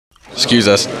Excuse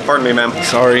us. Pardon me, ma'am.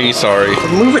 Sorry.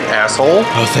 Move it, asshole.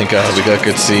 Oh, thank God. We got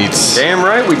good seats. Damn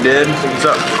right we did.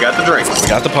 So, we got the drinks. We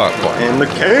got the popcorn. And the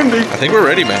candy. I think we're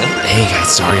ready, man. Hey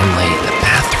guys, sorry I'm late. The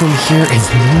bathroom here is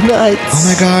nuts.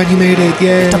 Oh my God, you made it.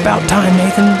 Yay. It's about time,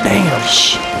 Nathan. Damn.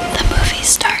 Shh, the movie's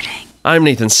starting. I'm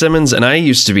Nathan Simmons, and I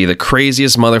used to be the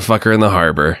craziest motherfucker in the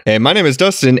harbor. And my name is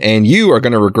Dustin, and you are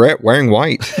going to regret wearing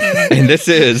white. And this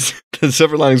is the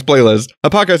Silver Linings Playlist, a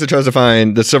podcast that tries to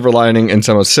find the silver lining in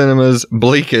some of cinema's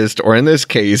bleakest, or in this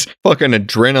case, fucking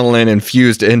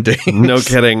adrenaline-infused endings. No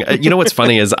kidding. You know what's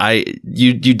funny is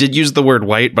you did use the word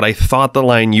white, but I thought the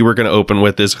line you were going to open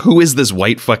with is, who is this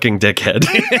white fucking dickhead?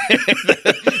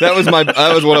 That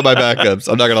was one of my backups.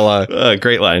 I'm not going to lie.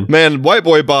 Great line. Man, White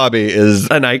Boy Bobby is...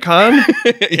 An icon?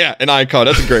 Yeah, an icon.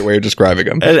 That's a great way of describing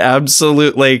him. An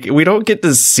absolute, we don't get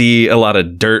to see a lot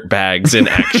of dirt bags in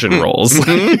action roles.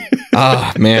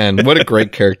 Ah, man, what a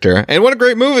great character. And what a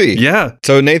great movie. Yeah.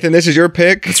 So, Nathan, this is your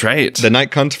pick. That's right. The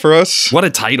Night Comes for Us. What a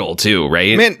title, too,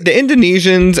 right? Man, the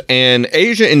Indonesians and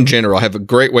Asia in general have a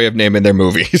great way of naming their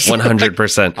movies.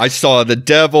 100%. I saw The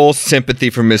Devil, Sympathy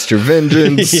for Mr.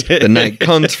 Vengeance, The Night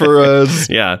Comes for Us.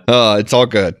 Yeah. It's all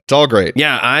good. It's all great.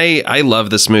 Yeah, I love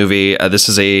this movie. This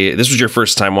was your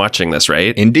first time watching this,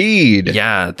 right? Indeed.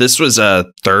 Yeah, this was a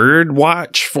third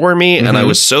watch for me, and I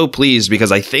was so pleased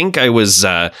because I think I was...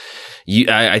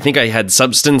 I think I had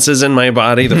substances in my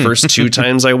body the first two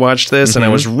times I watched this, and I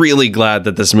was really glad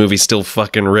that this movie still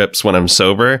fucking rips when I'm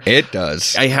sober. It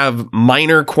does. I have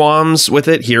minor qualms with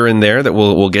it here and there that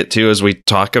we'll get to as we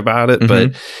talk about it,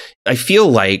 but I feel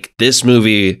like this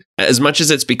movie, as much as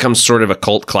it's become sort of a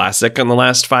cult classic in the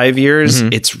last 5 years,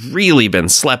 it's really been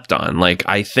slept on.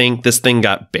 I think this thing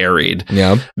got buried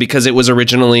because it was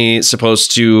originally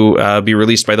supposed to be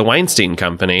released by the Weinstein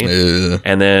Company.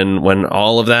 And then when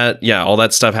all that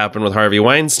stuff happened with Harvey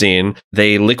Weinstein,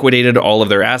 they liquidated all of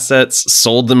their assets,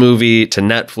 sold the movie to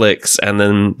Netflix, and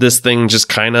then this thing just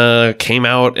kind of came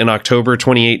out in October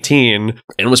 2018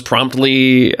 and was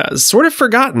promptly sort of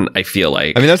forgotten, I feel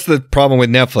like. I mean, that's the problem with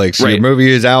Netflix. Right. Your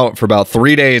movie is out for about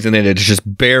 3 days and then it's just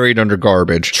buried under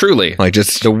garbage. Truly.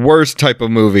 Just the worst type of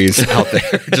movies out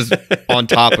there, just on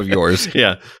top of yours.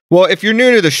 Yeah. Well, if you're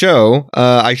new to the show,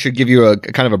 I should give you a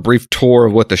kind of a brief tour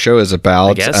of what the show is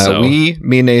about. I guess so. Me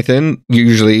and Nathan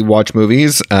usually watch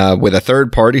movies with a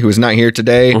third party who is not here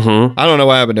today. I don't know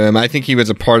what happened to him. I think he was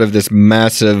a part of this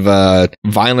massive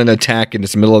violent attack in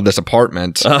the middle of this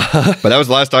apartment. But that was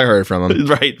the last I heard from him.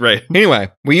 Right. Anyway,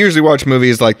 we usually watch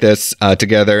movies like this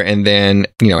together, and then,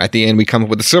 at the end we come up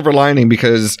with a silver lining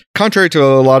because, contrary to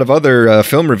a lot of other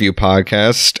film review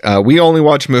podcasts, we only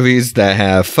watch movies that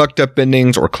have fucked up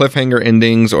endings or cliffhanger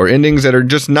endings or endings that are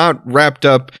just not wrapped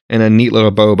up in a neat little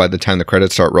bow by the time the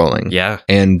credits start rolling. Yeah.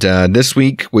 And this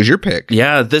week was your pick.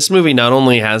 Yeah, this movie not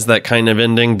only has that kind of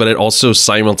ending, but it also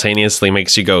simultaneously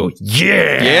makes you go,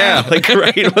 yeah! Yeah.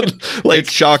 Right?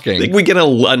 It's shocking. We get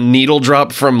a needle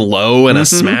drop from low and a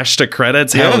smash to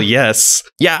credits. Yeah. Hell yes.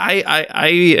 Yeah,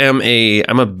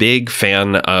 I'm a big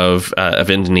fan of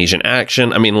Indonesian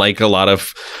action. I mean, like a lot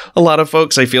of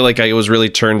folks, I feel like I was really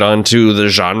turned on to the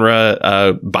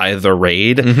genre by The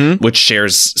Raid, which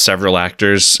shares several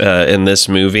actors in this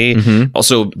movie.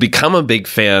 Also become a big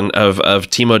fan of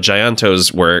Timo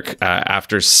Tjahjanto's work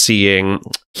after seeing...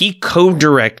 He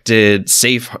co-directed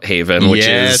Safe Haven, which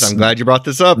is... I'm glad you brought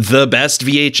this up. The best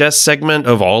VHS segment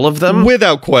of all of them.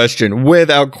 Without question.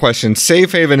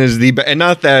 Safe Haven is the... And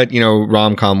not that,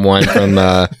 rom-com one from,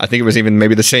 I think it was even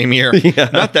maybe the same year. Yeah.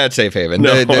 Not that Safe Haven.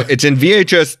 No. It's in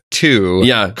VHS 2.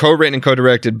 Yeah. Co-written and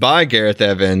co-directed by Gareth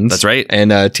Evans. That's right.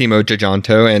 And Timo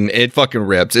Tjahjanto. And it fucking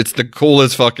rips. It's the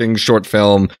coolest fucking short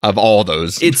film of all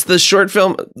those. It's the short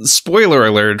film... Spoiler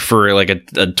alert for a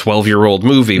 12-year-old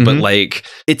movie, but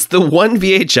it's the one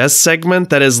VHS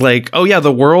segment that is oh yeah,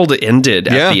 the world ended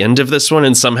at the end of this one,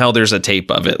 and somehow there's a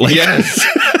tape of it. Yes.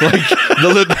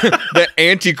 The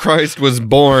Antichrist was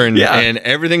born, and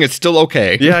everything is still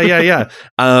okay. Yeah.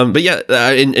 But yeah,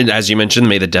 and as you mentioned,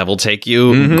 May the Devil Take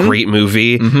You, great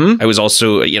movie. I was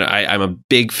also, I'm a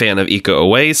big fan of Iko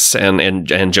Uwais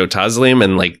and Joe Taslim,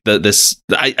 and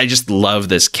I just love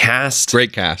this cast.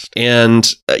 Great cast. And,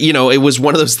 it was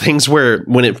one of those things where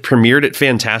when it premiered at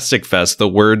Fantastic Fest,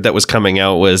 the word that was coming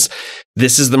out was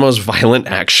this is the most violent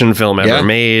action film ever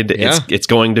made. Yeah. It's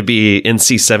going to be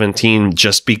NC-17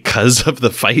 just because of the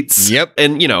fights. Yep.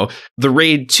 And, you know, The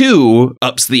Raid 2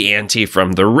 ups the ante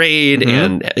from The Raid.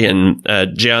 And in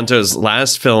Tjahjanto's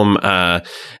last film,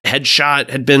 Headshot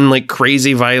had been like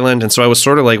crazy violent. And so I was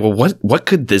sort of like, well, what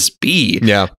could this be?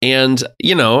 Yeah. And,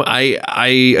 you know,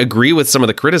 I agree with some of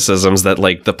the criticisms that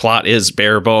like the plot is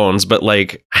bare bones, but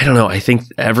like, I don't know. I think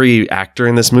every actor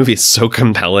in this movie is so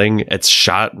compelling. It's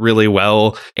shot really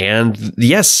well. And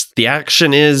yes, the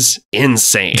action is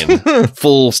insane.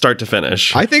 Full start to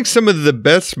finish. I think some of the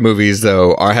best movies,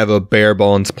 though, have a bare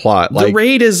bones plot. The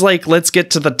Raid is like, let's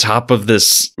get to the top of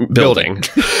this building.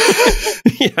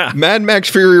 Yeah. Mad Max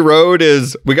Fury Road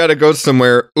is, we got to go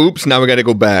somewhere. Oops, now we got to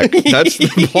go back. That's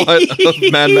the plot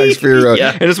of Mad Max Fury Road.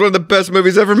 Yeah. And it's one of the best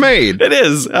movies ever made. It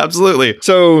is, absolutely.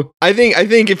 So I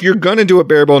think if you're going to do a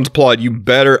bare bones plot, you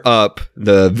better up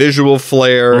the visual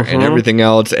flair and everything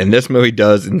else. And this movie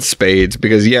does in spades,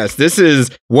 because yes, this is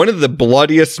one of the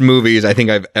bloodiest movies I think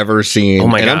I've ever seen. Oh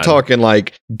my God. I'm talking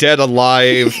like Dead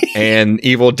Alive and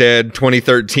Evil Dead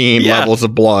 2013 levels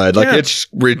of blood. Like it's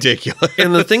ridiculous.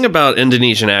 And the thing about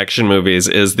Indonesian action movies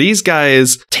is these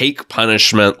guys take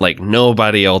punishment like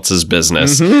nobody else's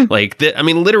business. Like, I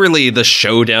mean, literally the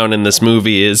showdown in this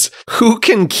movie is who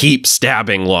can keep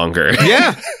stabbing longer.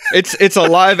 Yeah. It's a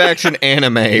live action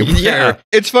anime. Yeah.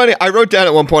 It's funny. I wrote down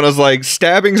at one point, I was like,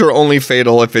 stabbings are only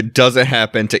fatal if it doesn't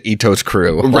happen to Ito's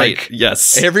crew. Right. Like,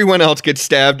 yes. Everyone else gets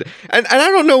stabbed. And I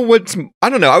don't know I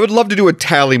don't know. I would love to do a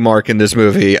tally mark in this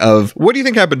movie of what do you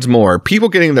think happens more? People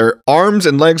getting their arms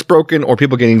and legs broken or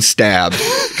people getting stabbed?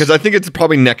 Because I think it's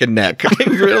probably neck and neck.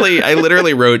 I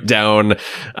literally wrote down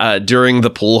during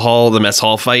the mess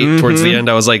hall fight towards the end,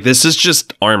 I was like, this is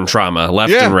just arm trauma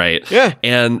left and right. Yeah.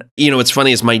 And, you know, what's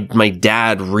funny is my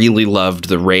dad really loved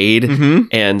The Raid.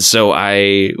 And so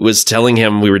I was telling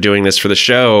him we were doing this for the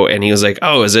show, and he was like,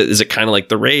 oh, is it kind of like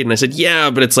The Raid? And I said, yeah,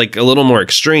 but it's like a little more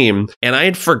extreme. And I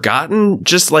had forgotten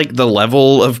just like the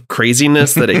level of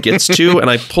craziness that it gets to. And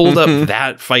I pulled up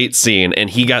that fight scene and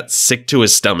he got sick to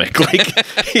his stomach. Like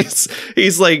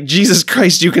he's like, Jesus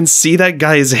Christ, you can see that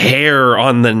guy's hair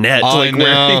on the net. I know.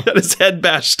 Where he got his head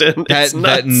bashed in.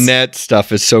 That net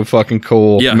stuff is so fucking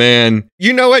cool. Yeah. Man,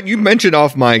 you know what? You mentioned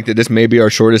off mic that this may be our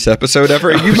shortest episode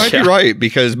ever. And you might be right,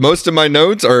 because most of my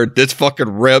notes are this fucking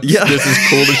rips. Yeah. This is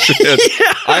cool as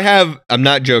shit. I'm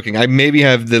not joking. I maybe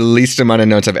have the least amount of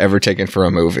notes I've ever taken for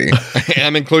a movie. And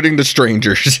I'm including the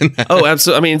strangers in that. Oh,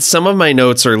 absolutely. I mean, some of my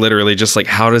notes are literally just like,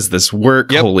 how does this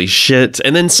work? Yep. Holy shit.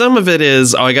 And then some of it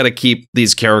is, I got to keep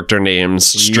these character names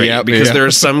straight, because there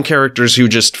are some characters who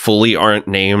just fully aren't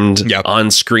named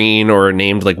on screen or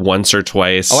named like once or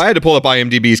twice. Oh, I had to pull up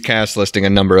IMDb's cast listing a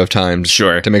number of times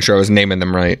to make sure I was naming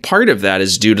them right. Part of that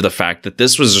is due to the fact that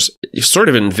this was sort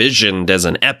of envisioned as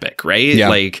an epic, right? Yeah.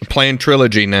 Like planned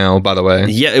trilogy now, by the way.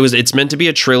 Yeah, it's meant to be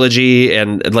a trilogy,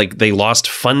 and like they lost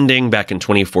funding back in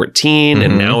 2014,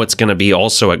 and now it's going to be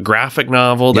also a graphic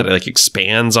novel that like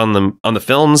expands on the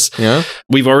films. Yeah.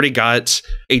 We've already got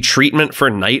a treatment for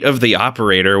Night of the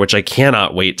Operator, which I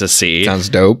cannot wait to see. Sounds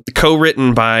dope.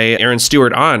 Co-written by Aaron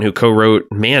Stewart who co-wrote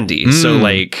Mandy. So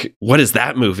like, what is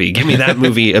that movie? Give me that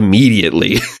movie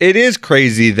immediately. It is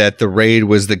crazy that The Raid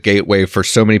was the gateway for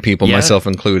so many people, myself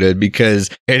included, because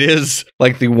it is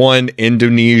like the one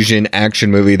Indonesian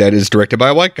action movie that is directed by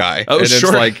a white guy. Oh, and sure.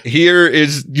 It's like, here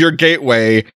is your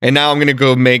gateway, and now I'm going to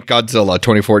go make Godzilla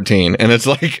 2014. And it's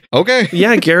like, okay.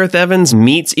 Yeah, Gareth Evans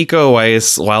meets Iko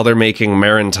Uwais while they're making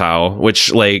Merantau,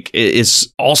 which like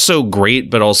is also great,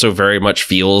 but also very much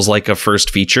feels like a first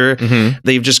feature.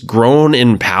 They've just grown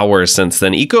in power since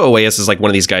then. Iko Uwais is like one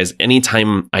of these guys,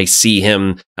 anytime I see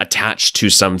him attached to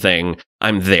something,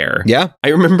 I'm there. Yeah. I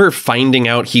remember finding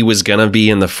out he was going to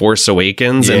be in The Force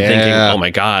Awakens and thinking, oh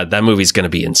my God, that movie's going to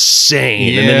be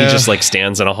insane. And then he just like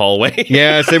stands in a hallway.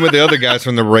 Yeah. Same with the other guys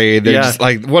from The Raid. They're just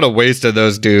like, what a waste of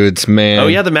those dudes, man. Oh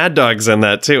yeah. The Mad Dog's in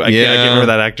that too. I can't remember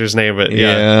that actor's name, but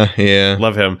yeah.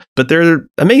 Love him. But they're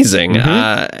amazing.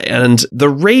 And The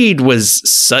Raid was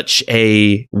such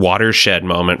a watershed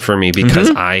moment for me because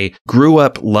I grew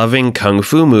up loving Kung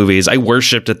Fu movies. I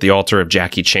worshipped at the altar of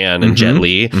Jackie Chan and Jet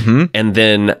Li. And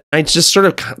then I just sort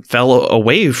of fell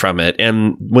away from it.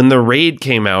 And when The Raid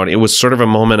came out, it was sort of a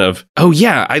moment of, oh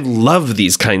yeah, I love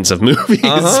these kinds of movies.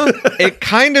 It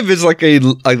kind of is like a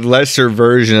lesser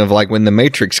version of like when The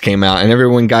Matrix came out and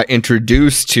everyone got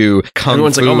introduced to Kung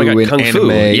Everyone's Fu like, oh my God, and Kung anime.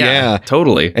 Fu. Yeah,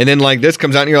 totally. And then like this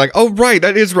comes out and you're like, oh right,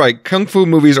 that is right. Kung Fu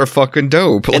movies are fucking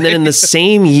dope. And then in the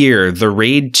same year, The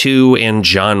Raid 2 and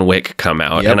John Wick come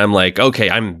out. And I'm like, okay,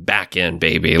 I'm back in,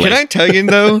 baby. Can I tell you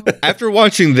though, after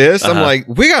watching this, I'm like,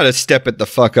 we got to step it the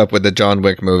fuck up with the John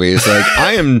Wick movies. Like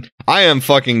I am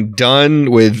fucking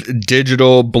done with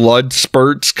digital blood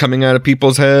spurts coming out of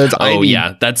people's heads.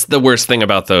 Yeah, that's the worst thing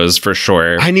about those for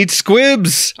sure. I need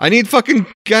squibs. I need fucking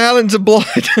gallons of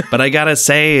blood. But I gotta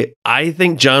say, I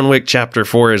think John Wick Chapter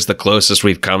 4 is the closest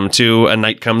we've come to A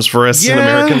Night Comes for Us in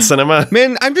American cinema.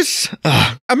 Man, I'm just...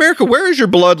 America, where is your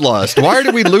bloodlust? Why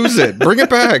did we lose it? Bring it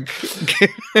back.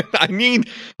 I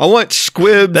want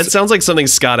squibs. That sounds like something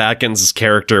Scott Adkins'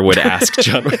 character would ask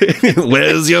John Wick.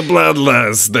 Where's your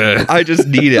bloodlust? I just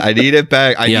need it. I need it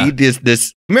back. I need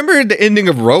this. Remember the ending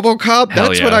of RoboCop?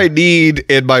 That's what I need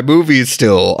in my movies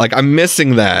still. Like, I'm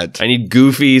missing that. I need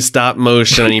goofy stop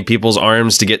motion. I need people's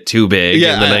arms to get too big.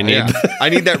 Yeah, and then I need I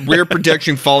need that rear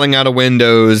projection falling out of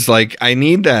windows. Like, I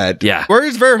need that. Yeah.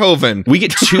 Where's Verhoeven? We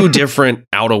get 2 different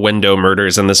out-of-window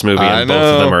murders in this movie, and both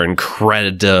of them are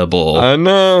incredible. I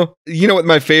know. You know what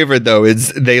my favorite, though,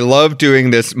 is they love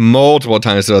doing this multiple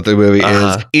times throughout the movie,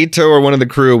 is Ito or one of the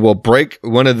crew will break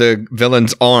one of the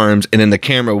villain's arms, and then the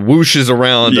camera whooshes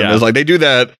around. And it's like, they do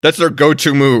that. That's their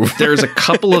go-to move. There's a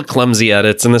couple of clumsy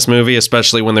edits in this movie,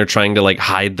 especially when they're trying to like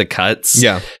hide the cuts.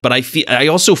 Yeah. But I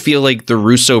also feel like the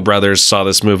Russo brothers saw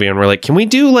this movie and were like, can we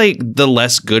do like the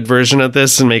less good version of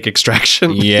this and make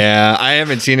Extraction? Yeah, I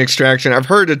haven't seen Extraction. I've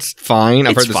heard it's fine.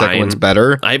 I've heard the second one's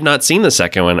better. I've not seen the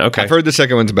second one. Okay. I've heard the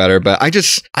second one's better, but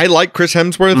I like Chris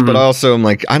Hemsworth, but also I'm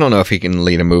like, I don't know if he can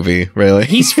lead a movie, really.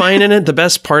 He's fine in it. The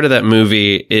best part of that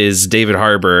movie is David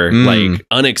Harbour, like,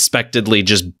 unexpectedly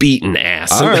just beating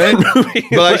ass. All right.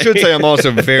 But I should say I'm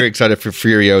also very excited for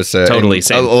Furiosa. Totally, and,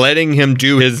 same. letting him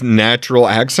do his natural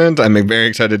accent, I'm very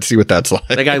excited to see what that's like.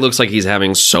 That guy looks like he's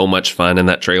having so much fun in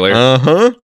that trailer.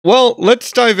 Well,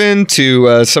 let's dive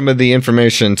into some of the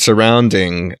information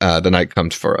surrounding The Night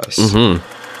Comes for Us.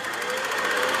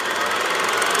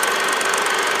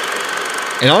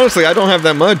 And honestly, I don't have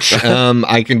that much.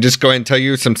 I can just go ahead and tell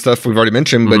you some stuff we've already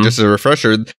mentioned, but just as a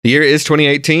refresher, the year is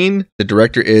 2018. The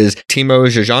director is Timo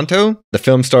Tjahjanto. The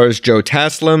film stars Joe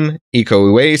Taslim,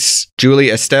 Iko Uwais,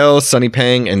 Julie Estelle, Sonny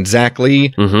Pang, and Zach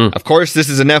Lee. Of course, this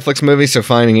is a Netflix movie, so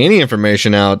finding any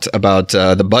information out about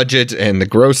the budget and the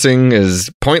grossing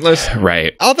is pointless.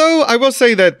 Right. Although, I will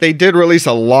say that they did release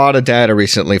a lot of data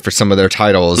recently for some of their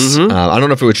titles. I don't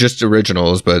know if it was just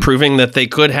originals, but... Proving that they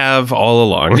could have all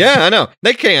along. Yeah, I know.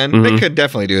 They can. They could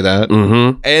definitely do that.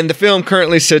 And the film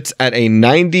currently sits at a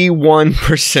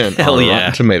 91% on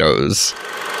Rotten Tomatoes.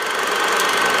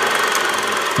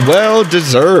 Well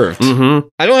deserved.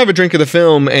 I don't have a drink of the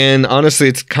film, and honestly,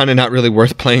 it's kind of not really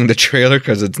worth playing the trailer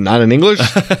because it's not in English.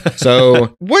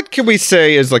 So, what can we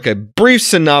say is like a brief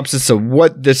synopsis of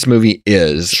what this movie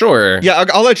is? Sure. Yeah,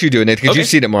 I'll let you do it, Nate, because you've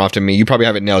seen it more often than me. You probably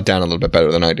have it nailed down a little bit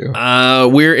better than I do.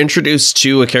 We're introduced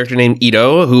to a character named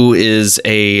Ito, who is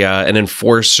an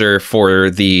enforcer for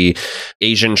the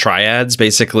Asian triads.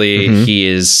 Basically, he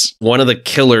is one of the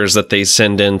killers that they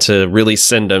send in to really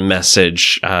send a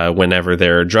message whenever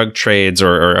they're drug trades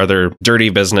or other dirty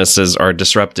businesses are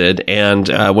disrupted. And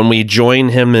when we join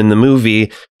him in the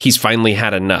movie, he's finally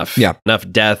had enough. Enough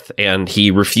death, and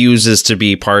he refuses to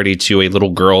be party to a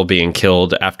little girl being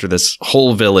killed after this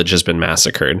whole village has been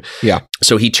massacred.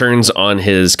 So he turns on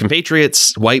his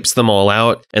compatriots, wipes them all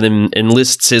out, and then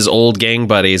enlists his old gang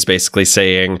buddies, basically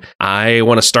saying, I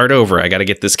want to start over. I got to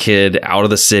get this kid out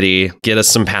of the city, get us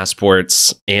some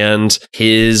passports. And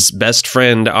his best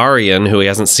friend, Aryan, who he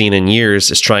hasn't seen in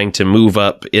years, is trying to move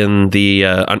up in the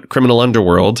criminal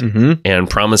underworld and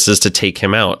promises to take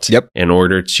him out in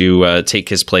order to take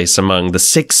his place among the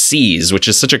 6 C's, which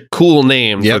is such a cool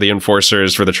name for the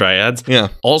enforcers for the triads.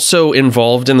 Also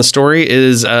involved in the story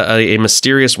is a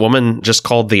mysterious woman just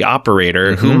called the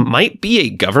Operator, who might be a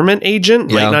government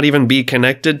agent, might not even be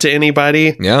connected to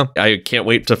anybody. I can't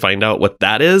wait to find out what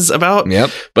that is about.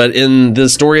 But in the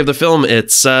story of the film,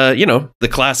 it's, the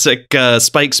classic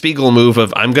Spike Spiegel move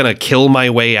of, I'm going to kill my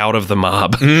way out of the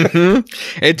mob.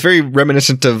 It's very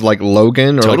reminiscent of like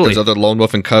Logan or like those other Lone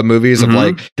Wolf and Cub movies of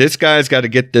like, this guy's got to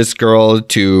get this girl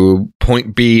to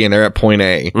point B and they're at point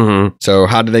A. So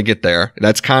how do they get there?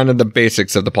 That's kind of the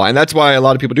basics of the plot. And that's why a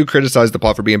lot of people do criticize the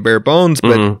plot for being bare bones.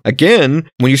 But again,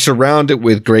 when you surround it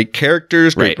with great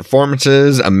characters, great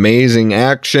performances, amazing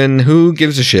action, who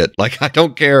gives a shit? Like, I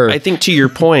don't care. I think to your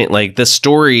point, like the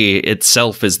story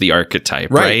itself is the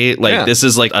archetype, right? Like this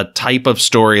is like a type of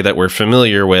story that we're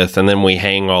familiar with, and then we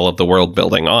hang all of the world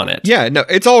building on it. Yeah, no,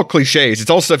 it's all cliches. It's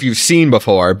all stuff you've seen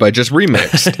before, but just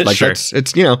remixed. Like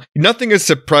it's, nothing is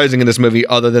surprising in this movie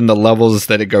other than the levels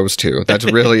that it goes to. That's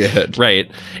really it. Right.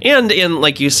 And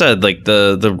like you said, like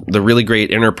the really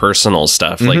great interpersonal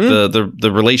stuff, like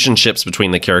the relationships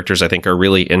between the characters, I think are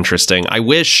really interesting.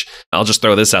 I'll just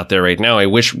throw this out there right now. I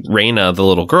wish Reina, the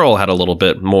little girl, had a little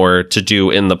bit more to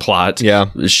do in the plot. Yeah.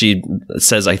 She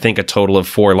says, I think, a total of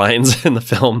 4 lines in the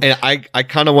film. And I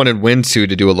kind of wanted Winsu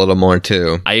to do a little more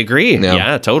too. I agree.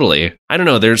 Yeah, totally. I don't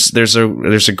know. There's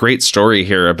a great story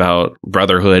here about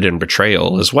brotherhood and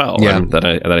betrayal as well. That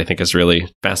I think is really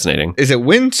fascinating. Is it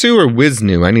Winsu or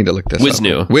Wisnu? I need to look this up.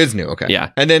 Wisnu. Okay.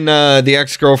 Yeah. And then the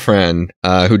ex-girlfriend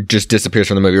who just disappears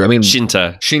from the movie. I mean,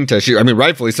 Shinta.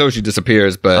 Rightfully so, she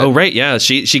disappears. But right. Yeah.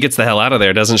 She gets the hell out of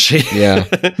there, doesn't she? Yeah.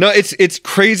 No, it's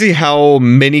crazy how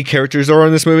many characters are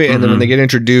in this movie, and then when they get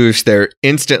introduced, they're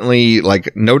instantly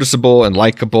like noticeable and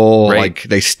likable. Right. Like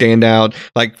they stand out.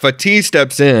 Like Fatih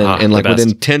steps in, and like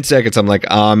within 10 seconds, I'm like,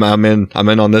 I'm in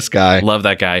on this guy. Love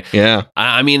that guy. Yeah.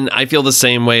 I mean, I feel the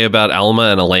same way about Alma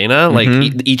and Elena. Like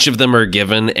each of them are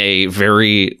given a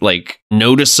very like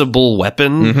noticeable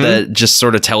weapon that just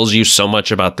sort of tells you so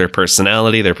much about their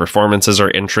personality. Their performances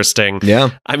are interesting.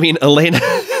 Yeah. I mean, Elena,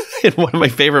 in one of my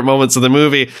favorite moments of the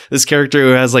movie, this character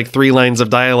who has like 3 lines of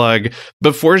dialogue,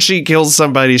 before she kills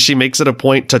somebody, she makes it a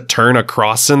point to turn a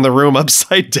cross in the room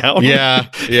upside down. Yeah.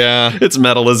 It's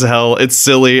metal as hell. It's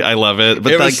silly. I love it.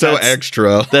 But it was so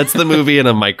extra. That's the movie in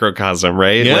a microcosm,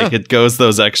 right? Yeah. Like it goes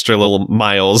those extra little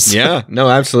miles. Yeah. No,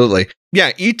 absolutely.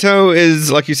 Yeah, Ito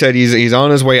is, like you said, he's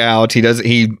on his way out.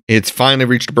 It's finally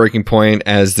reached a breaking point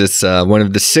as this one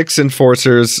of the 6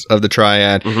 enforcers of the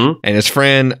triad, and his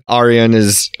friend Aryan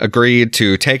has agreed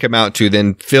to take him out to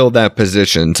then fill that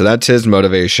position. So that's his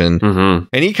motivation,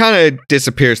 and he kind of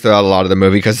disappears throughout a lot of the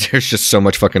movie because there's just so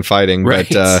much fucking fighting. Right.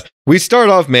 But we start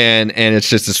off, man, and it's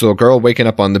just this little girl waking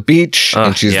up on the beach,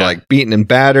 and she's like beaten and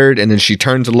battered, and then she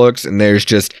turns and looks, and there's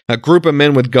just a group of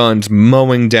men with guns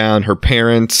mowing down her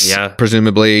parents,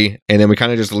 presumably, and then we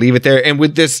kind of just leave it there. And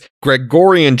with this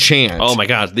Gregorian chant, oh my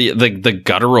god, the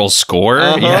guttural score,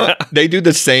 they do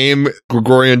the same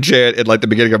Gregorian chant at like the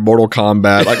beginning of Mortal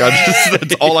Kombat. Like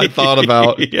that's all I thought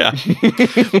about.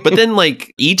 But then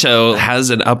like Ito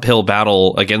has an uphill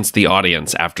battle against the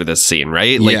audience after this scene,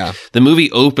 right? Like the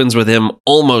movie opens with him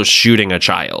almost shooting a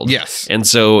child. Yes. And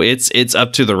so it's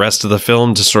up to the rest of the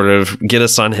film to sort of get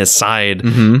us on his side.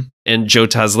 And Joe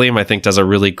Taslim, I think, does a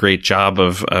really great job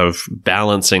of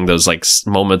balancing those like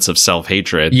moments of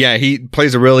self-hatred. Yeah, he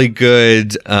plays a really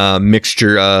good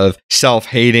mixture of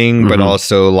self-hating, but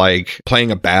also like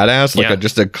playing a badass, like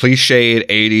just a cliched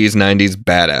 80s, 90s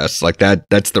badass. Like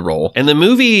that's the role. And the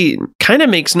movie kind of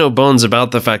makes no bones about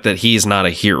the fact that he's not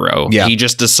a hero. Yeah. He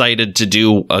just decided to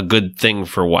do a good thing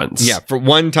for once. Yeah, for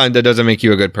one time, that doesn't make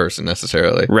you a good person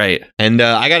necessarily. Right. And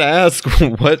I gotta ask,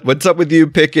 what's up with you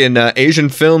picking Asian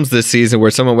films this season where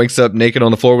someone wakes up naked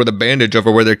on the floor with a bandage over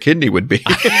where their kidney would be?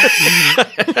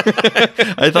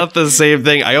 I thought the same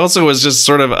thing. I also was just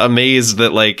sort of amazed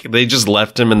that like they just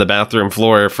left him in the bathroom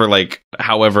floor for like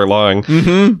however long.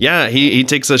 Yeah, he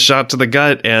takes a shot to the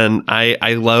gut, and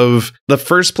I love the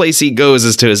first place he goes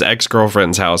is to his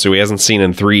ex-girlfriend's house, who he hasn't seen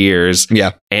in 3 years.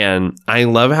 Yeah. And I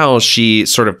love how she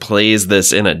sort of plays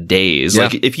this in a daze.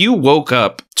 Like if you woke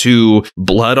up to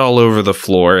blood all over the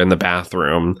floor in the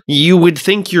bathroom, you would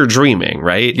think you're dreaming,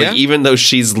 right? Yeah. Like, even though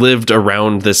she's lived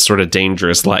around this sort of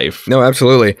dangerous life. No,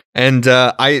 absolutely. And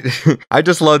I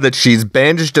just love that she's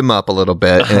bandaged him up a little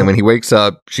bit, and when he wakes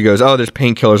up, she goes, "Oh, there's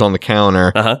painkillers on the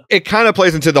counter." It kind of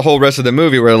plays into the whole rest of the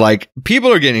movie where like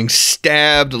people are getting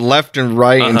stabbed left and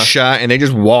right and shot, and they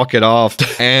just walk it off.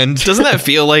 And doesn't that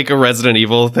feel like a Resident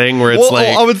Evil thing where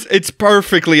it's it's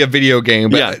perfectly a video game,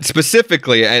 but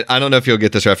specifically, I don't know if you'll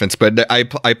get this reference, but I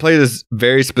play this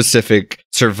very specific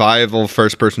survival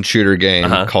first-person shooter game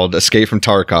called Escape from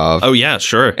Tarkov. Oh yeah,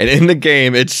 sure. And in the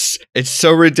game, it's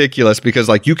so ridiculous because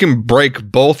like you can break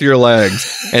both your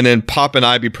legs and then pop an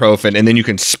ibuprofen and then you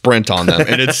can sprint on them,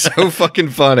 and it's so fucking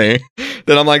funny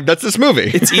that I'm like, that's this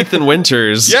movie. It's Ethan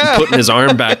Winters putting his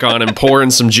arm back on and pouring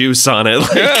some juice on it.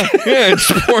 Like. And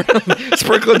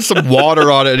sprinkling some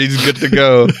water on it, and he's good to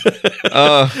go.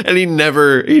 And he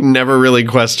never really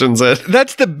questions it.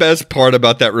 That's the best part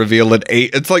about that reveal at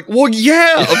 8. It's like, well,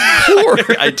 yeah, of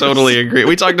course. I totally agree.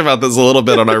 We talked about this a little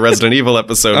bit on our Resident Evil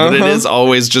episode, but it is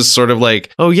always just sort of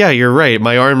like, oh yeah, you're right.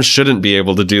 My arms shouldn't be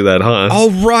able to do that, huh?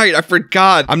 Oh, right. I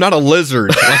forgot. I'm not a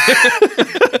lizard.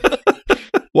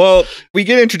 Well, we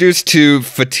get introduced to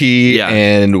Fatih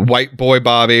and White Boy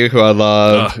Bobby, who I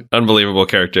love. Unbelievable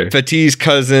character. Fatih's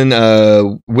cousin,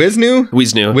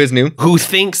 Wisnu, who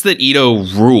thinks that Ito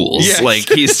rules. Yes. Like,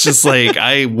 he's just like,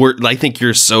 I think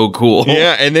you're so cool.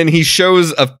 Yeah, and then he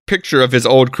shows a picture of his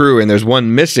old crew, and there's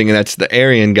one missing, and that's the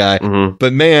Aryan guy. Mm-hmm.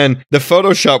 But man, the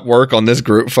Photoshop work on this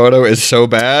group photo is so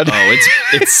bad. Oh,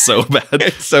 it's so bad.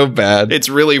 It's so bad. It's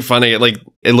really funny. Like,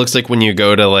 it looks like when you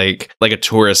go to like a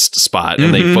tourist spot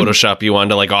and they Photoshop you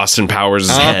onto like Austin Powers'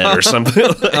 head or something.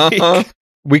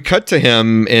 We cut to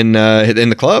him in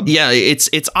the club. Yeah,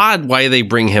 it's odd why they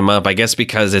bring him up. I guess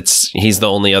because he's the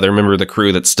only other member of the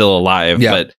crew that's still alive,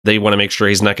 but they want to make sure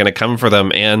he's not going to come for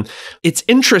them. And it's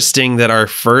interesting that our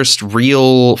first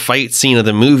real fight scene of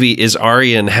the movie is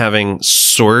Aryan having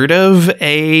sort of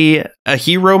a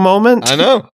hero moment. I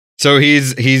know. So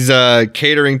he's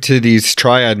catering to these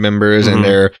triad members, and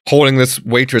they're holding this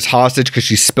waitress hostage because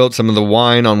she spilled some of the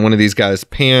wine on one of these guys'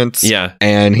 pants. Yeah,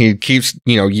 and he keeps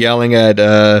yelling at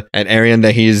Aryan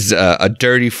that he's a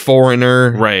dirty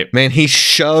foreigner. Right, man. He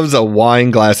shoves a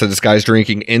wine glass that this guy's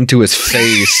drinking into his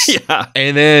face.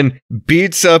 And then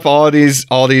beats up all these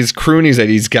croonies that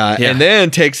he's got, and then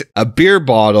takes a beer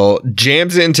bottle,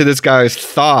 jams it into this guy's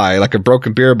thigh like a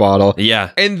broken beer bottle.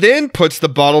 Yeah, and then puts the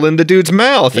bottle in the dude's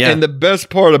mouth. Yeah. And the best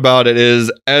part about it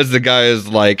is, as the guy is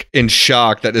like in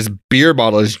shock that this beer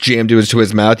bottle is jammed into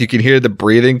his mouth, you can hear the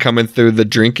breathing coming through the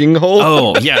drinking hole.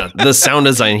 Oh, yeah. The sound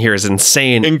design here is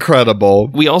insane. Incredible.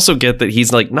 We also get that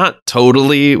he's like not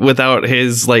totally without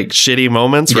his like shitty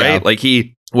moments, right? Like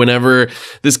whenever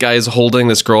this guy is holding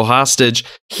this girl hostage,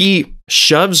 he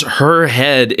shoves her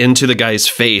head into the guy's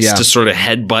face to sort of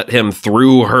headbutt him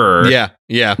through her.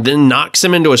 Yeah. Then knocks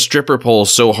him into a stripper pole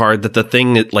so hard that the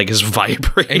thing like is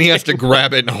vibrating. And he has to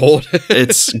grab it and hold it.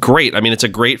 It's great. I mean, it's a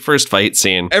great first fight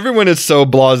scene. Everyone is so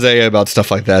blasé about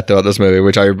stuff like that throughout this movie,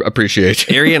 which I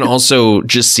appreciate. Aryan also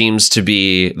just seems to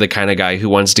be the kind of guy who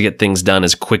wants to get things done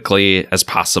as quickly as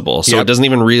possible. So it doesn't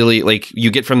even really, like, you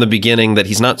get from the beginning that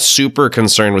he's not super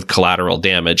concerned with collateral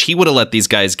damage. He would have let these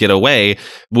guys get away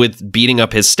with beating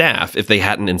up his staff if they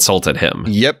hadn't insulted him.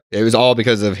 Yep. It was all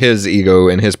because of his ego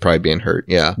and his pride being hurt.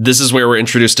 Yeah. This is where we're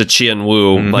introduced to Chien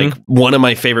Wu, like one of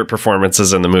my favorite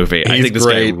performances in the movie. I think this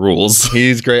guy rules.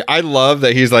 He's great. I love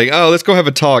that he's like, oh, let's go have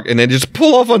a talk. And then just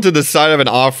pull off onto the side of an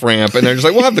off ramp. And they're just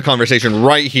like, we'll have the conversation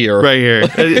right here. Right here.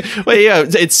 Well, yeah,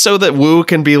 it's so that Wu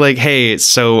can be like, hey,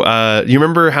 so you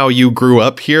remember how you grew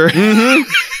up here?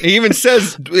 He even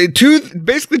says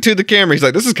basically to the camera, he's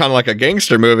like, this is kind of like a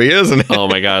gangster movie, isn't it? Oh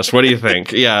my gosh. What do you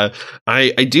think? Yeah. I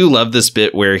do love this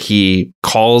bit where he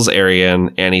calls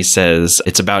Aryan and he says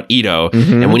it's about Ito.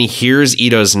 And when he hears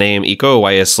Ito's name, Iko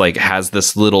Uwais like has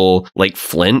this little like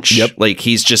flinch. Like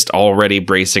he's just already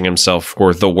bracing himself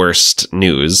for the worst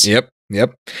news. Yep.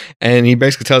 And he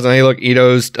basically tells him, hey, look,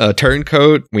 Ito's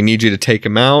turncoat. We need you to take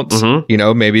him out.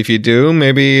 Maybe if you do,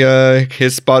 maybe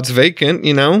his spot's vacant.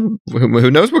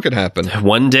 Who knows what could happen?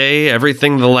 One day,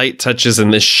 everything the light touches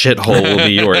in this shithole will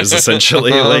be yours,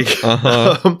 essentially.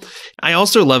 I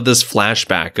also love this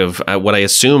flashback of what I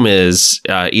assume is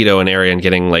Ito and Aryan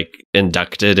getting like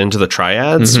inducted into the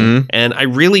triads. And I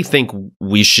really think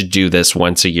we should do this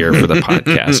once a year for the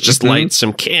podcast. Just light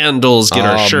some candles, get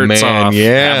our shirts off,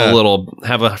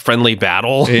 have a friendly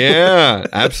battle. Yeah,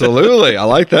 absolutely. I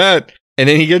like that. And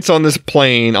then he gets on this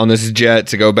plane, on this jet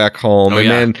to go back home.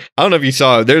 Then, I don't know if you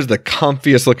saw it, there's the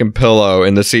comfiest looking pillow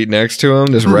in the seat next to him,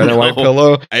 this red and white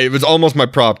pillow. It was almost my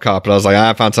prop cop, but I was like,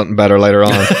 I found something better later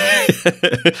on.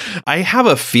 I have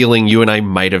a feeling you and I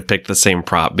might have picked the same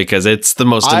prop because it's the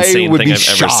most insane thing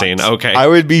I've ever seen. Okay. I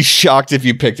would be shocked if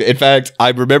you picked it. In fact,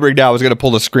 I'm remembering now I was going to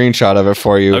pull a screenshot of it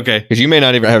for you. Okay. Because you may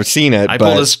not even have seen it.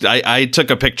 I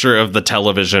took a picture of the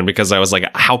television because I was like,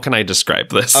 how can I describe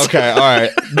this? Okay. All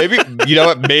right. Maybe, you know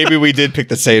what? Maybe we did pick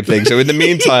the same thing. So in the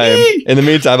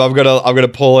meantime, I'm gonna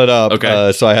pull it up.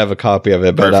 Okay. So I have a copy of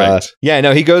it. But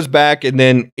he goes back, and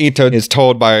then Ito is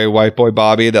told by White Boy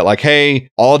Bobby that like, hey,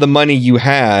 all the money you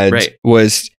had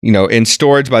was, in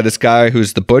storage by this guy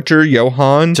who's the butcher,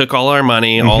 Johan. Took all our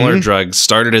money, all our drugs,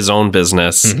 started his own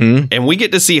business. And we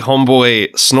get to see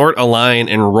Homeboy snort a line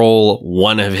and roll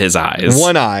one of his eyes.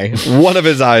 One of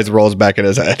his eyes rolls back in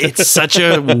his head. It's such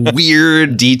a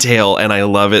weird detail, and I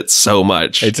love it so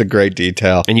much. It's a great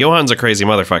detail. And Johan's a crazy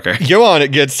motherfucker. Johan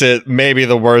gets it maybe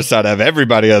the worst out of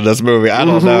everybody in this movie. I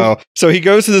don't know. So he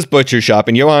goes to this butcher shop,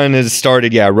 and Johan has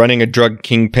started, running a drug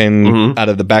kingpin out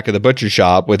of the back of the butcher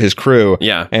shop with his crew.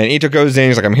 Yeah. And Ito goes in,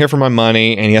 he's like, I'm here for my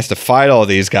money, and he has to fight all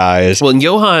these guys. Well, and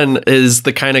Johan is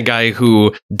the kind of guy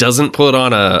who doesn't put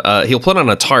on he'll put on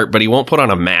a tarp, but he won't put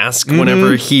on a mask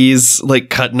whenever he's like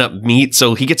cutting up meat.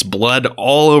 So he gets blood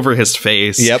all over his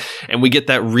face. Yep. And we get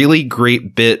that really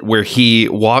great bit where he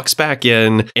walks back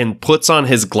in and puts on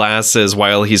his glasses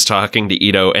while he's talking to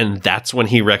Ito. And that's when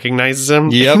he recognizes him.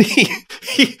 Yep. And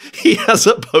he has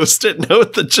a post-it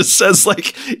note that just says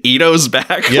like Ito's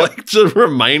back, like to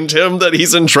remind him that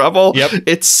he's in trouble. Yep.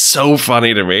 It's so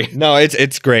funny to me. No,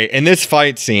 it's great. And this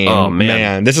fight scene, oh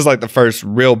man, this is like the first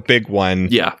real big one.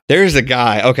 Yeah. There's a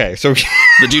guy. Okay, so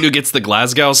the dude who gets the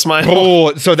Glasgow smile.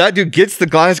 Oh, so that dude gets the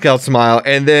Glasgow smile,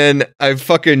 and then a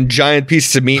fucking giant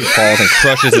piece of meat falls and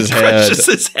crushes his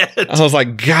head. I was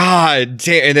like, God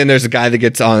damn. And then there's a guy that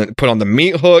gets put on the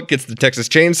meat hook, gets the Texas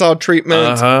chainsaw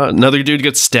treatment. Another dude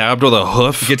gets stabbed with a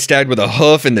hoof. Gets stabbed with a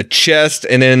hoof in the chest,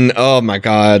 and then, oh my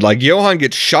God, like Johan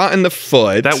gets shot in the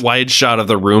foot. That wide shot of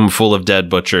the room full of dead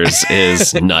butchers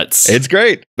is nuts. It's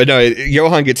great. But no,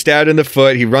 Johan gets stabbed in the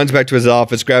foot. He runs back to his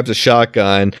office, grabs a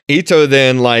shotgun. Ito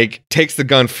then like takes the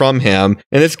gun from him,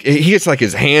 and he gets like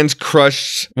his hands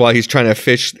crushed while he's trying to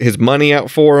fish his money out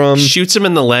for him. Shoots him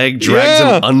in the leg, drags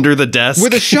him under the desk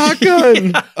with a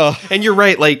shotgun. And you're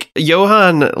right, like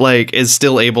Johan like is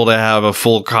still able to have a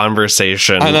full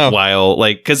conversation while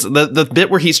like, because the bit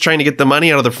where he's trying to get the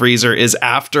money out of the freezer is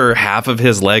after half of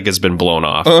his leg has been blown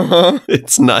off.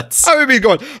 It's nuts. I would be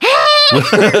going,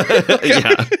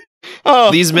 yeah.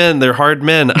 These men, they're hard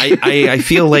men. I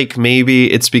feel like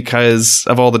maybe it's because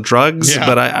of all the drugs,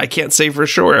 but I can't say for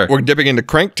sure. We're dipping into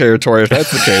crank territory if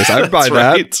that's the case. I'd buy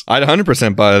that. Right. I'd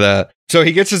 100% buy that. So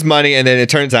he gets his money, and then it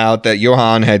turns out that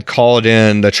Johan had called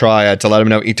in the triad to let him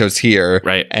know Ito's here.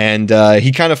 Right. And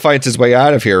he kind of fights his way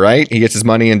out of here, right? He gets his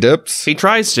money and dips. He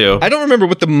tries to. I don't remember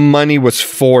what the money was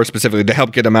for specifically, to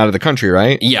help get him out of the country,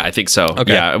 right? Yeah, I think so.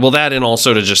 Okay. Yeah. Well, that and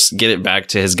also to just get it back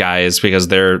to his guys because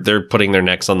they're putting their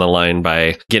necks on the line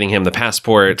by getting him the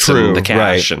passports and the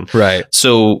cash. Right.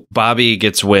 So Bobby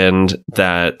gets wind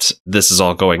that this is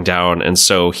all going down, and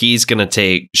so he's going to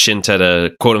take Shinta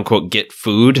to quote unquote get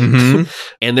food.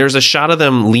 And there's a shot of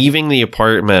them leaving the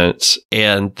apartment,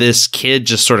 and this kid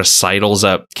just sort of sidles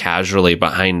up casually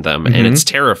behind them, and it's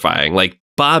terrifying. Like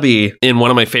Bobby, in one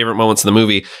of my favorite moments in the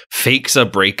movie, fakes a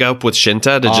breakup with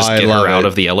Shinta to just get her out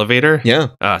of the elevator. Yeah.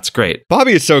 It's great.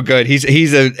 Bobby is so good.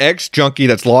 He's an ex-junkie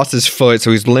that's lost his foot,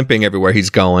 so he's limping everywhere he's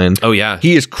going. Oh, yeah.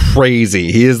 He is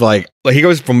crazy. He is like he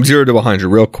goes from 0 to 100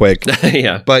 real quick.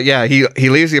 Yeah. But yeah, he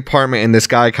leaves the apartment, and this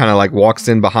guy kind of like walks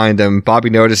in behind him.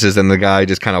 Bobby notices, and the guy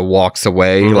just kind of walks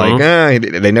away. Like,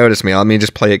 they noticed me. Let me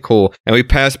just play it cool. And we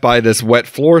pass by this wet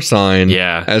floor sign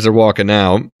as they're walking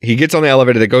out. He gets on the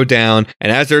elevator. They go down,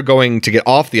 and as they're going to get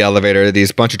off the elevator,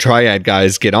 these bunch of triad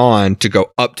guys get on to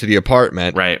go up to the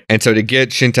apartment. Right. And so to get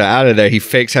Shinta out of there, he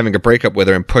fakes having a breakup with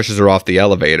her and pushes her off the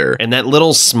elevator. And that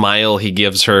little smile he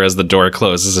gives her as the door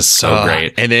closes is so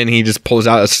great. And then he just pulls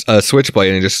out a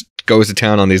switchblade and just goes to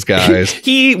town on these guys.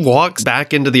 He walks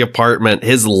back into the apartment,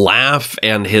 his laugh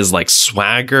and his like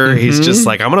swagger. He's just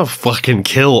like, I'm gonna fucking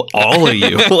kill all of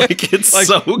you. Like, it's like,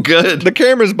 so good. The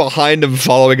camera's behind him,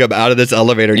 following him out of this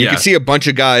elevator. You can see a bunch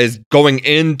of guys going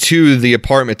into the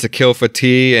apartment to kill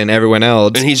Fatih and everyone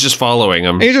else, and he's just following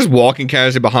them. And he's just walking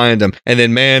casually behind them. And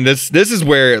then, man, this is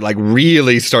where it like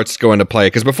really starts to go into play,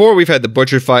 because before we've had the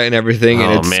butcher fight and everything,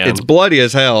 and it's bloody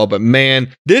as hell. But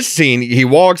man, this scene, he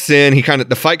walks in,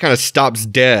 the fight kind of stops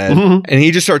dead, and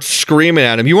he just starts screaming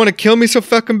at him, "You want to kill me so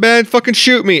fucking bad? Fucking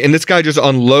shoot me!" And this guy just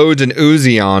unloads an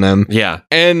Uzi on him. Yeah.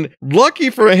 And lucky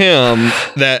for him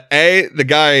that A, the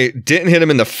guy didn't hit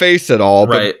him in the face at all,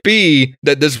 but B,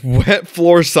 that this wet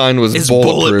floor sign was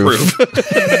bulletproof.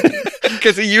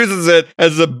 Because he uses it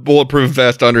as a bulletproof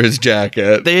vest under his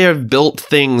jacket. They have built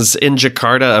things in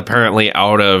Jakarta apparently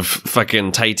out of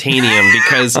fucking titanium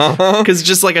because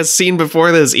just like a scene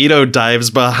before this, Ito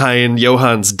dives behind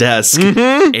Johan's desk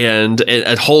and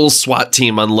a whole SWAT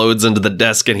team unloads into the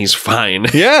desk and he's fine.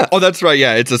 Yeah. Oh, that's right.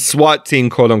 Yeah. It's a SWAT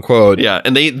team, quote unquote. Yeah.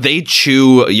 And they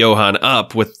chew Johan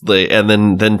up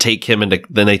and then take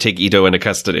they take Ito into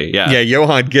custody. Yeah. Yeah.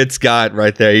 Johan gets got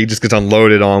right there. He just gets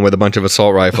unloaded on with a bunch of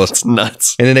assault rifles. It's nuts.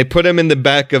 And then they put him in the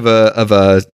back of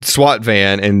a SWAT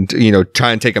van and,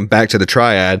 try and take him back to the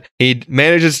triad. He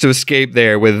manages to escape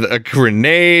there with a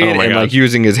grenade and like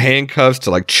using his handcuffs to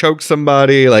like choke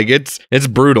somebody. Like it's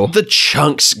brutal. The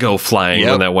chunks go flying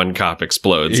when that one cop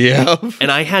explodes. Yeah. And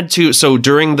I had to, so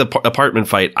during the apartment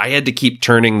fight, I had to keep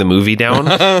turning the movie down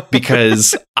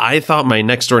because I thought my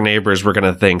next door neighbors were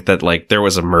going to think that like there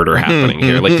was a murder happening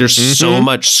here. Like there's so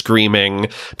much screaming.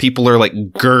 People are like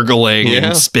gurgling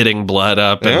and spitting blood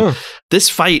up. And this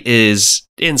fight is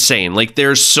insane. Like,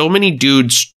 there's so many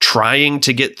dudes trying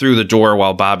to get through the door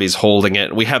while Bobby's holding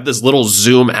it. We have this little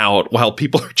zoom out while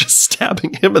people are just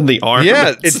stabbing him in the arm.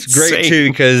 Yeah, it's great too,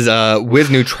 because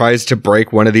Wisnu tries to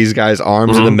break one of these guys'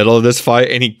 arms in the middle of this fight,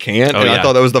 and he can't. I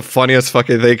thought that was the funniest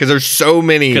fucking thing, because there's so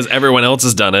many. Because everyone else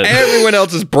has done it. Everyone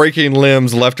else is breaking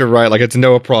limbs left or right, like it's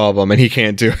no problem, and he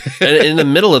can't do it. And in the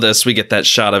middle of this, we get that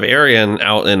shot of Arian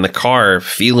out in the car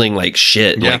feeling like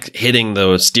shit, like hitting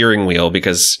the steering wheel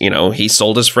because, you know, he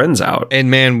sold his friends out. And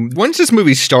man, once this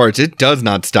movie starts, it does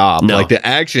not stop. No. Like, the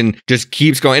action just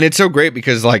keeps going. And it's so great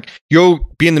because, like, you'll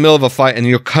be in the middle of a fight and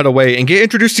you'll cut away and get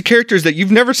introduced to characters that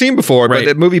you've never seen before. But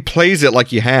the movie plays it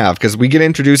like you have, because we get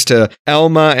introduced to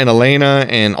Elma and Elena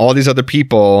and all these other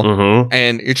people.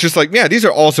 And it's just like, yeah, these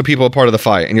are also people a part of the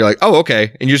fight. And you're like, oh,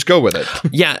 okay. And you just go with it.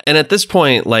 Yeah. And at this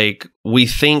point, like, we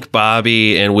think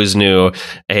Bobby and Wisnu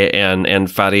and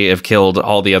Fadi have killed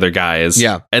all the other guys.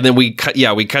 Yeah. And then we cut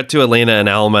to Elena and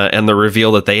Alma and the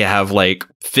reveal that they have like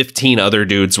 15 other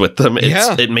dudes with them.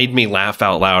 It made me laugh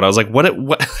out loud. I was like, what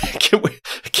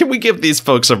can we give these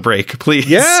folks a break, please?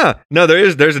 Yeah. No,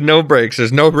 there's no breaks.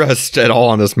 There's no rest at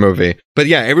all in this movie. But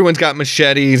yeah, everyone's got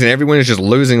machetes and everyone is just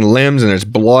losing limbs and there's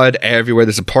blood everywhere.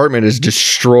 This apartment is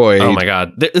destroyed. Oh my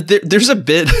God. There's a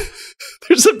bit...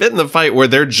 There's a bit in the fight where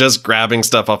they're just grabbing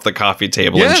stuff off the coffee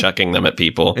table and chucking them at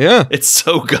people. Yeah. It's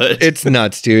so good. It's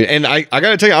nuts, dude. And I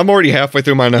gotta tell you, I'm already halfway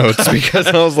through my notes because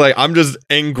I was like, I'm just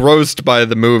engrossed by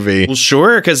the movie. Well,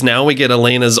 sure, because now we get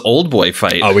Elena's old boy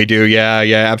fight. Oh, we do. Yeah,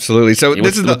 absolutely. So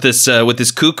this is with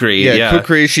this Kukri. Yeah,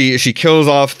 Kukri, she kills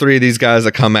off 3 of these guys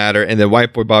that come at her, and then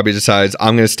White Boy Bobby decides,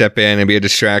 I'm gonna step in and be a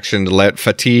distraction to let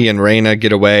Fatih and Reina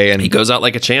get away. And he goes out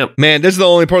like a champ. Man, this is the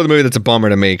only part of the movie that's a bummer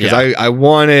to me, because I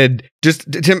wanted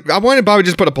Bobby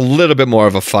just put up a little bit more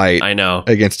of a fight. I know.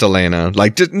 Against Elena.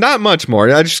 Like, just not much more.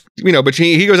 I just, but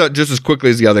he goes out just as quickly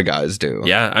as the other guys do.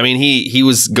 Yeah. I mean, he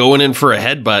was going in for a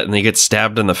headbutt and he gets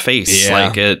stabbed in the face. Yeah.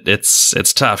 Like,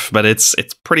 it's tough, but it's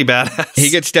pretty badass. He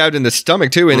gets stabbed in the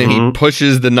stomach too, and then he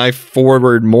pushes the knife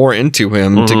forward more into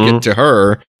him to get to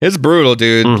her. It's brutal,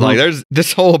 dude. Like,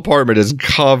 this whole apartment is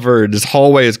covered. This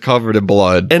hallway is covered in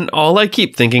blood. And all I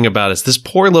keep thinking about is this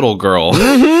poor little girl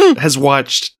has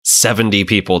watched 70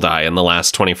 people die in the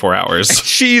last 24 hours.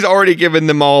 She's already given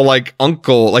them all, like,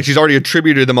 uncle. Like, she's already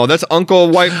attributed them all. That's Uncle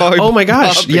White Bobby. Oh my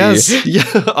gosh. Bobby. Yes. Yeah.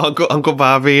 Uncle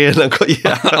Bobby and Uncle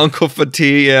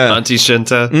Fatih. Yeah. Auntie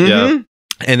Shinta. Yeah.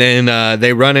 And then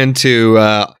they run into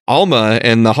Alma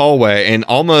in the hallway, and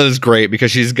Alma is great because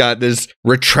she's got this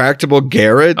retractable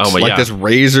Garrett, this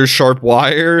razor sharp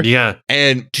wire. Yeah.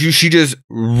 And she just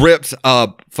rips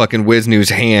up fucking Wisnu's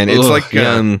hand. It's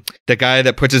the guy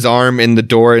that puts his arm in the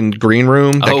door in the green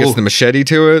room that gets the machete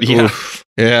to it. Yeah. Oof.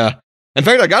 Yeah. In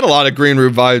fact, I got a lot of Green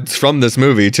Room vibes from this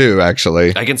movie, too,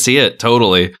 actually. I can see it,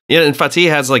 totally. Yeah, and Fatih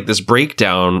has, like, this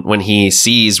breakdown when he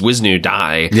sees Wisnu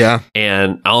die. Yeah.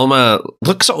 And Alma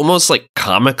looks almost, like,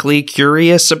 comically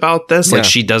curious about this. Like,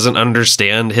 she doesn't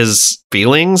understand his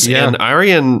feelings. Yeah. And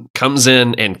Arian comes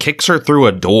in and kicks her through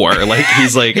a door. Like,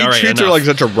 he's like, all right, he treats her like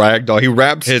such a rag doll. He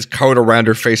wraps his coat around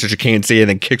her face so she can't see, and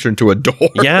then kicks her into a door.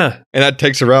 Yeah. And that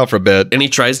takes her out for a bit. And he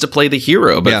tries to play the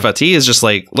hero, but Fatih is just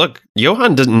like, look,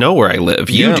 Johan doesn't know where I live.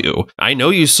 You do. I know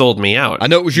you sold me out. I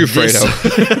know it was you,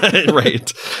 Fredo.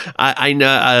 Right. I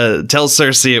know. Tell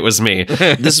Cersei it was me.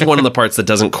 This is one of the parts that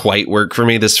doesn't quite work for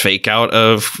me. This fake out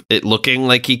of it looking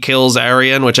like he kills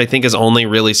Arian, which I think is only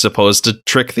really supposed to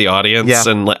trick the audience. Yeah.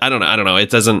 And I don't know. It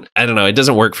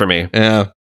doesn't work for me. Yeah.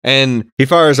 And he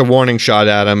fires a warning shot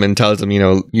at him and tells him,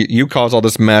 you caused all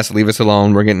this mess. Leave us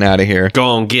alone. We're getting out of here. Go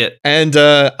on, get. And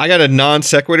I got a non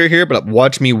sequitur here, but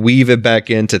watch me weave it back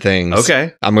into things.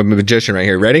 Okay. I'm a magician right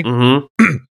here. Ready?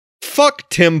 Mm-hmm. Fuck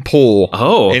Tim Pool.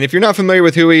 Oh. And if you're not familiar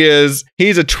with who he is,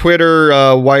 he's a Twitter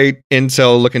white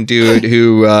incel looking dude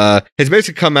who has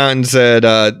basically come out and said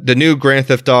the new Grand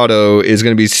Theft Auto is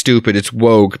going to be stupid. It's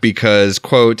woke because,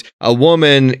 quote, a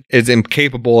woman is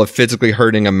incapable of physically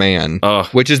hurting a man,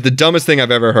 which is the dumbest thing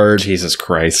I've ever heard. Jesus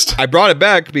Christ. I brought it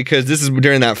back because this is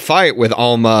during that fight with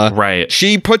Alma. Right.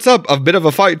 She puts up a bit of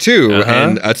a fight too,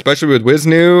 and especially with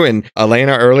Wisnu and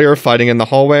Elena earlier fighting in the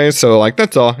hallway. So, like,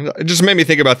 that's all. It just made me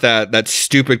think about that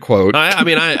stupid quote. I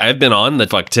mean, I've been on the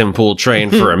fuck Tim Pool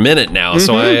train for a minute now,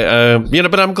 so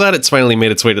but I'm glad it's finally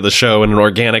made its way to the show in an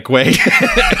organic way.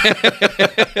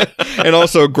 And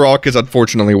also, Grok is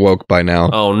unfortunately woke by now.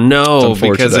 Oh no,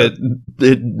 because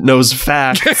it knows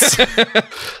facts.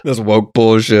 This woke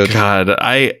bullshit. God,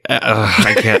 I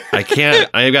can't.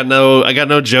 I got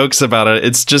no jokes about it.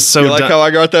 It's just so. You like how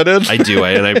I got that in? I do,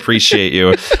 and I appreciate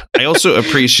you. I also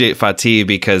appreciate Fatih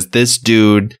because this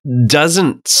dude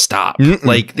doesn't stop.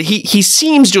 Like he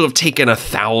seems to have taken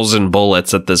 1,000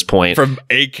 bullets at this point from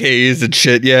AKs and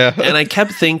shit. Yeah. And I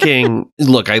kept thinking,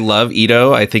 look, I love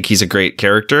Ito. I think he's a great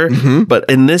character. But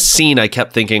in this scene, I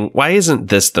kept thinking, why isn't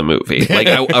this the movie? Like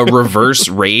a reverse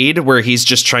raid where he's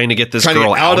just trying to get this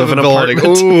girl out of an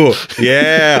apartment. Ooh,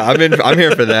 yeah, I'm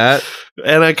here for that.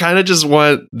 And I kind of just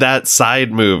want that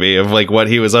side movie of like what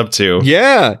he was up to.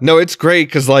 Yeah, no, it's great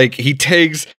because like he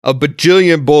takes a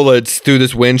bajillion bullets through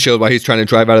this windshield while he's trying to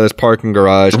drive out of this parking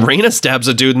garage. Raina stabs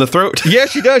a dude in the throat. Yeah,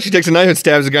 she does. She takes a knife and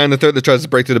stabs a guy in the throat that tries to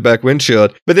break through the back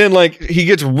windshield. But then like he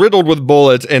gets riddled with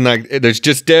bullets and like there's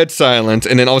just dead silence.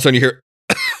 And then all of a sudden you hear...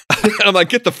 And I'm like,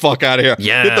 get the fuck out of here.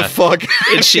 Yeah. Get the fuck.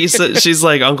 And she's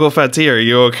like, Uncle Fatih, are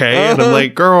you okay? And I'm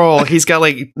like, girl, he's got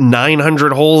like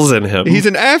 900 holes in him. He's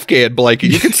an Afghan, Blakey.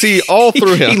 You can see all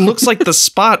through him. He looks like the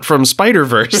Spot from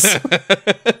Spider-Verse.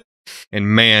 And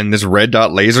man, this red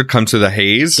dot laser comes through the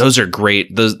haze. Those are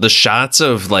great. The shots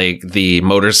of like the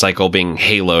motorcycle being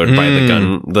haloed by the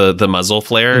gun, the muzzle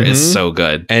flare is so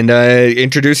good. And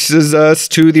introduces us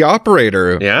to the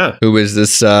operator. Yeah. Who is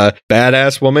this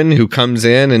badass woman who comes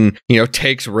in and,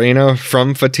 takes Raina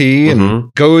from Fatih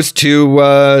and goes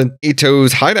to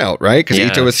Ito's hideout, right? Because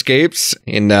Ito escapes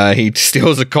and he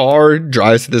steals a car,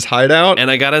 drives to this hideout.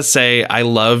 And I gotta say, I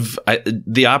love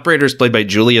the operator is played by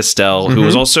Julia Stell, who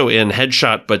was also in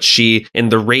Headshot, but she in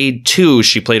the Raid 2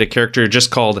 she played a character just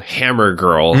called Hammer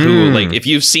Girl, who like if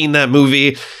you've seen that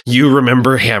movie you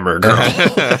remember Hammer Girl.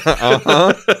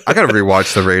 I gotta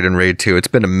rewatch the Raid and Raid 2. It's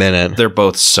been a minute. They're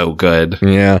both so good.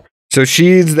 Yeah. So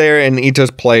she's there in Ito's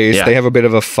place. Yeah. They have a bit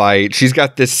of a fight. She's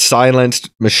got this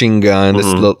silenced machine gun,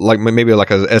 this like maybe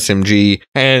like a SMG,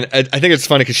 and I think it's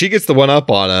funny because she gets the one up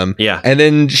on him. Yeah, and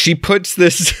then she puts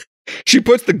this. She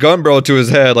puts the gun barrel to his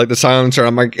head like the silencer.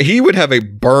 I'm like, he would have a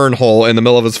burn hole in the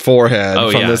middle of his forehead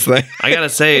from this thing. I gotta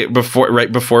say,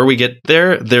 before we get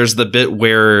there, there's the bit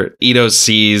where Ito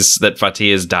sees that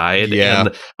Fatih has died. Yeah.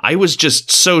 And I was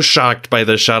just so shocked by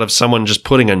the shot of someone just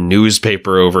putting a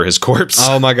newspaper over his corpse.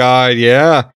 Oh my God.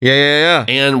 Yeah.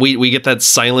 And we get that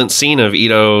silent scene of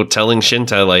Ito telling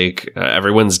Shinta, like,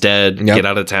 everyone's dead, get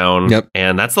out of town. Yep.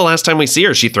 And that's the last time we see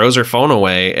her. She throws her phone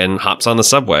away and hops on the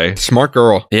subway. Smart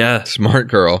girl. Yeah. Smart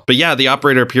girl. But yeah, the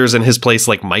operator appears in his place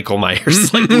like Michael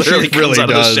Myers. Like literally comes out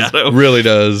of the shadow. Really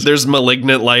does. There's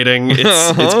malignant lighting.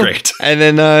 It's great. And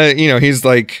then, he's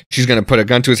like, she's going to put a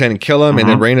gun to his head and kill him. And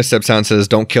then Raina steps out and says,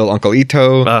 don't kill Uncle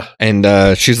Ito.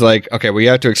 And she's like, okay, well, you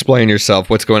have to explain yourself.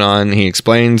 What's going on? He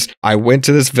explains, I went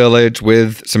to this village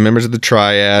with some members of the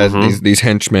Triad, these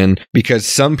henchmen, because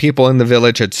some people in the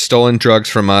village had stolen drugs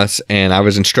from us. And I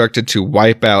was instructed to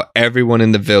wipe out everyone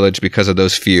in the village because of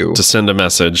those few. To send a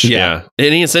message. Yeah.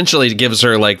 And he essentially gives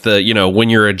her like the, when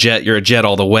you're a jet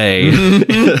all the way.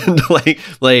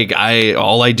 like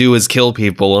all I do is kill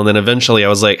people. And then eventually I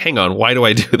was like, hang on, why do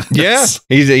I do this? Yeah.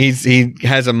 He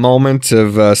has a moment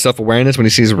of self-awareness when he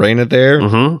sees Raina there.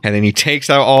 And then he takes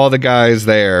out all the guys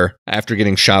there after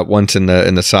getting shot once in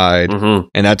the side.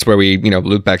 And that's where we,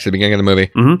 loop back to the beginning of the movie.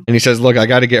 And he says, look, I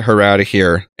got to get her out of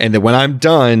here. And then when I'm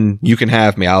done, you can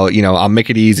have me. I'll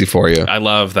make it easy for you. I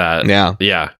love that. Yeah.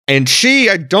 Yeah. And she,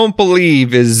 I don't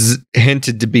believe, is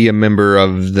hinted to be a member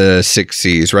of the Six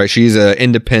Seas, right? She's an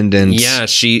independent. Yeah,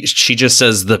 she just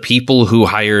says the people who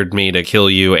hired me to kill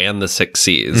you and the Six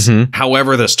Seas.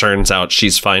 However this turns out,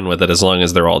 she's fine with it as long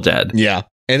as they're all dead. Yeah.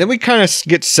 And then we kind of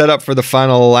get set up for the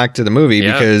final act of the movie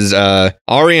because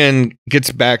Aryan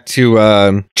gets back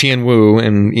to Chien Wu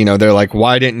and, they're like,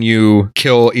 why didn't you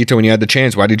kill Ito when you had the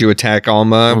chance? Why did you attack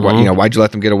Alma? Why'd you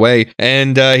let them get away?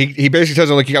 And he basically tells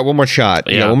them, like, you got one more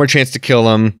shot. You got one more chance to kill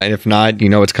him. And if not,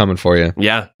 it's coming for you.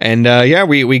 Yeah. And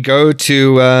we go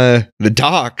to the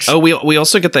docks. Oh, we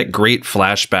also get that great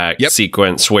flashback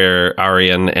sequence where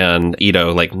Aryan and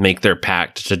Ito like make their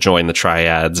pact to join the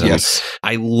Triads. And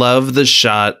I love the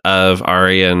shot of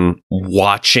Aryan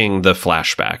watching the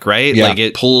flashback, right? Yeah. Like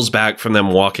it pulls back from them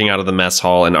walking out of the mess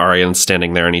hall and Aryan's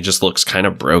standing there and he just looks kind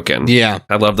of broken. Yeah.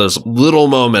 I love those little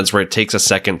moments where it takes a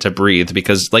second to breathe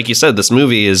because like you said, this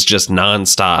movie is just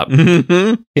nonstop.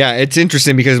 Yeah, it's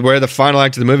interesting because where the final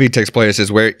act of the movie takes place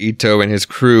is where Ito and his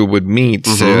crew would meet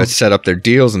to set up their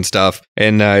deals and stuff.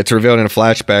 And it's revealed in a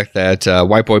flashback that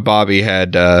White Boy Bobby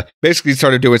had basically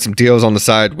started doing some deals on the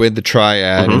side with the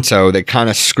Triad. And so they kind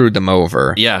of screwed them over.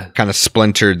 war. Yeah. Kind of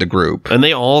splintered the group. And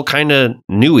they all kind of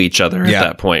knew each other at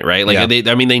that point, right? Like,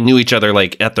 they knew each other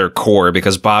like at their core,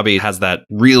 because Bobby has that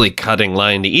really cutting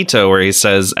line to Ito where he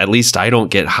says, "At least I don't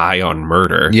get high on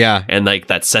murder." Yeah. And like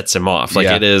that sets him off. Like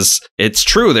it's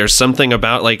true. There's something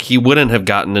about like he wouldn't have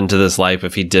gotten into this life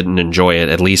if he didn't enjoy it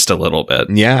at least a little bit.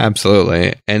 Yeah,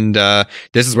 absolutely. And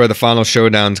this is where the final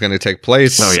showdown is going to take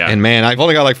place. Oh, yeah. And man, I've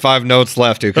only got like 5 notes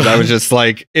left, because I was just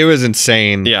like, it was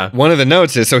insane. Yeah. One of the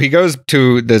notes is, so he goes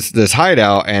to this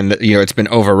hideout, and it's been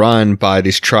overrun by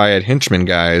these triad henchmen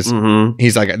guys. Mm-hmm.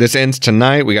 He's like, this ends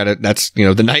tonight. We got to, that's,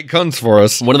 the night comes for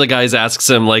us. One of the guys asks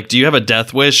him, like, "Do you have a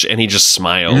death wish?" And he just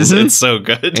smiles. It's so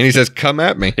good. And he says, "Come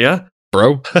at me." Yeah.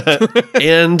 Bro.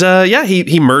 And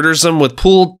he murders them with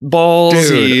pool balls.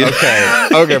 Dude,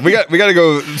 okay. We got to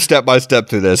go step by step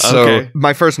through this. So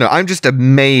my first note, I'm just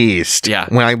amazed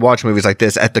when I watch movies like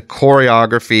this at the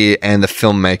choreography and the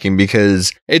filmmaking,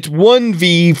 because it's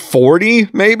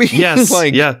 1v40 maybe. Yes.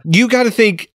 You got to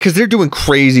think, because they're doing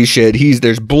crazy shit.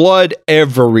 There's blood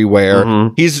everywhere.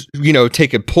 Mm-hmm. He's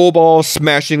taking pool balls,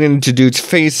 smashing it into dudes'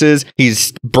 faces.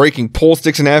 He's breaking pole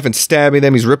sticks in half and stabbing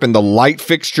them. He's ripping the light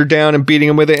fixture down and beating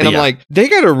him with it. And I'm like, they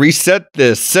got to reset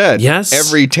this set. Yes.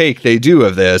 Every take they do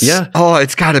of this. Yeah. Oh,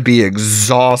 it's got to be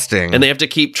exhausting. And they have to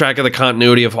keep track of the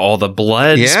continuity of all the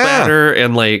blood spatter.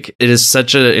 And like, it is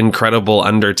such an incredible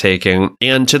undertaking.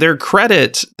 And to their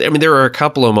credit, I mean, there are a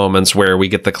couple of moments where we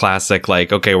get the classic,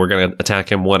 like, okay, we're going to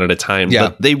attack him one at a time. Yeah.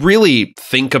 But they really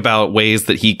think about ways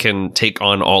that he can take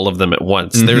on all of them at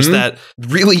once. Mm-hmm. There's that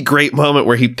really great moment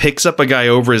where he picks up a guy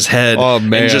over his head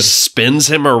and just spins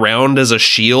him around as a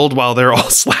shield while they're all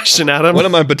slashing at him. One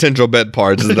of my potential bet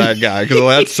parts is that guy, because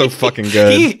that's so fucking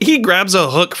good. He grabs a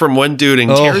hook from one dude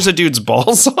and tears a dude's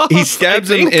balls off. He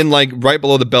stabs him in like right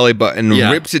below the belly button,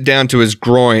 rips it down to his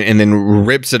groin, and then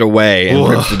rips it away and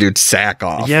rips the dude's sack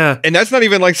off. Yeah. And that's not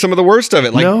even like some of the worst of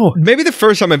it. Like, maybe the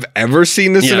first time I've ever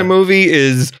seen this in a movie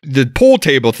is the pool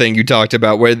table thing you talked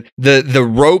about, where the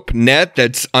rope net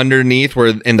that's underneath,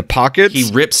 where in the pockets, he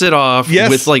rips it off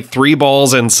with like 3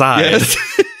 balls inside. Yes.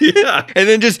 Yeah. And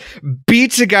then just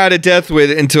beats a guy to death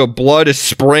with it until blood is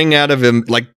spraying out of him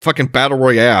like fucking Battle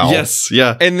Royale. Yes.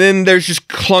 Yeah. And then there's just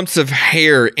clumps of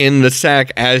hair in the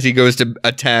sack as he goes to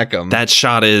attack him. That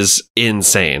shot is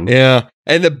insane. Yeah.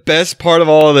 And the best part of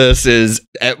all of this is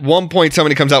at one point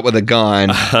somebody comes out with a gun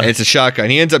and it's a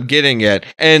shotgun. He ends up getting it,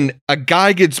 and a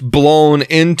guy gets blown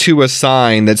into a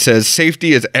sign that says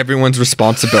 "Safety is everyone's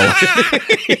responsibility."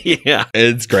 Yeah.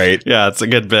 It's great. Yeah, it's a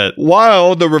good bit.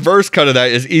 While the reverse cut of that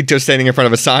is Ito standing in front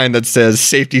of a sign that says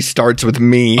 "Safety starts with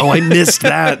me." Oh, I missed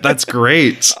that. That's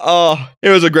great. Oh, it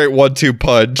was a great 1-2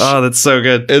 punch. Oh, that's so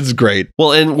good. It's great.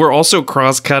 Well, and we're also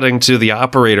cross-cutting to the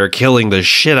operator killing the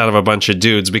shit out of a bunch of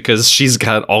dudes because she's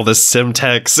got all the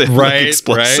Simtex and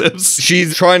explosives. Right.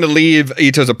 She's trying to leave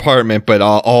Ito's apartment, but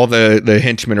all the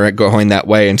henchmen are going that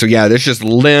way. And so, yeah, there's just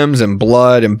limbs and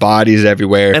blood and bodies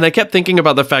everywhere. And I kept thinking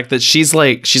about the fact that she's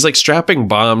like strapping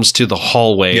bombs to the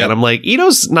hallway. Yep. And I'm like,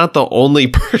 Ito's not the only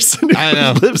person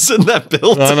who lives in that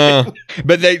building. I know.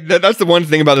 But that's the one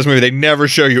thing about this movie. They never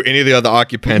show you any of the other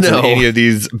occupants in any of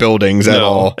these buildings at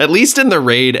all. At least in the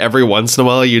raid, every once in a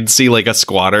while, you'd see like a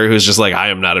squatter who's just like, I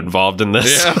am not involved in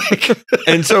this. Yeah.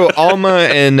 And so Alma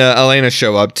and Elena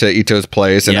show up to Ito's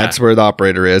place, and that's where the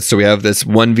operator is. So we have this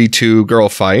 1v2 girl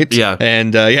fight. Yeah.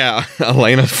 And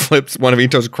Elena flips one of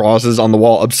Ito's crosses on the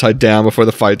wall upside down before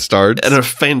the fight starts. And a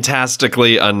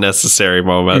fantastically unnecessary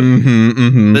moment. Mm-hmm,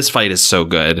 mm-hmm. This fight is so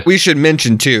good. We should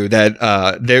mention, too, that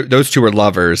those two are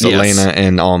lovers, Elena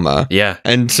and Alma. Yeah.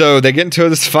 And so they get into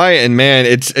this fight, and man,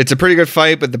 it's a pretty good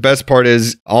fight, but the best part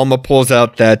is Alma pulls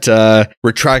out that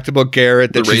retractable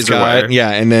Gareth that she's got. Wire. Yeah,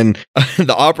 and then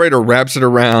the operator wraps it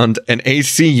around an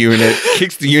AC unit,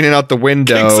 kicks the unit out the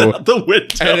window.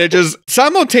 And it just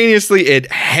simultaneously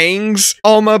it hangs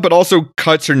Alma, but also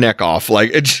cuts her neck off.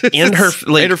 Like it just, and her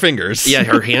fingers. Yeah,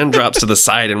 her hand drops to the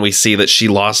side, and we see that she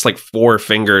lost like 4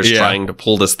 fingers trying to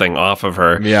pull this thing off of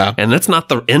her. Yeah. And that's not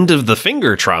the end of the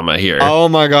finger trauma here. Oh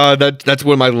my god, that's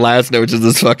one of my last notes is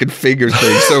this fucking finger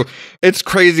thing. So it's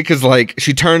crazy because like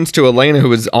she turns to Elena,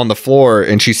 who is on the floor,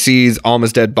 and she sees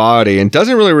Alma's dead body and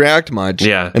doesn't really react much.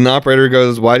 Yeah. And the operator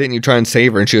goes, "Why didn't you try and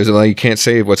save her?" And she goes, "Well, you can't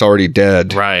save what's already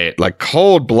dead." Right. Like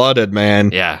cold-blooded,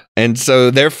 man. Yeah. And so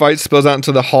their fight spills out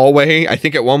into the hallway. I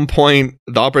think at one point,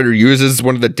 the operator uses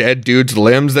one of the dead dude's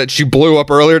limbs that she blew up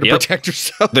earlier to protect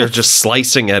herself. They're just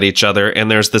slicing at each other.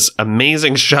 And there's this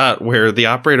amazing shot where the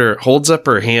operator holds up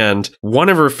her hand. One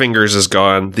of her fingers is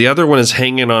gone. The other one is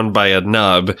hanging on by a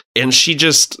nub. And she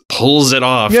just pulls it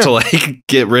off to like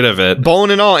get rid of it. Bone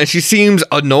and all. And she seems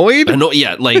annoyed.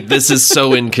 Yeah, like this is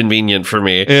so inconvenient for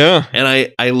me. Yeah. And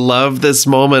I love this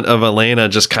moment of Elena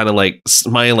just kind of like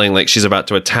smiling like she's about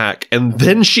to attack. And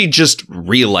then she just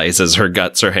realizes her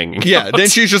guts are hanging out. Then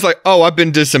she's just like, oh, I've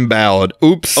been disemboweled.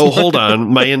 Oops. Oh, hold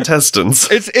on. My intestines.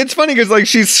 It's funny because like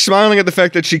she's smiling at the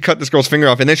fact that she cut this girl's finger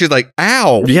off. And then she's like,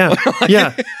 ow. Yeah.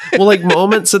 Yeah. Well, like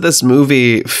moments of this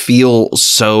movie feel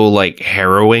so like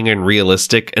harrowing and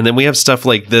realistic. And then we have stuff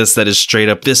like this that is straight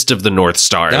up Fist of the North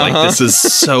Star. Like this is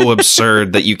so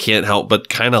absurd that you can't help but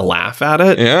kind of laugh at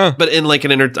it. Yeah. But in like I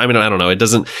don't know.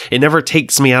 It never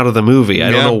takes me out of the movie.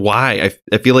 I don't know why.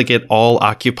 I feel like it all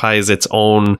occupies its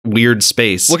own weird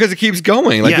space. Well, because it keeps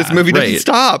going. Like this movie doesn't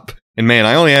stop. And man,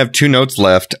 I only have 2 notes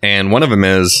left, and one of them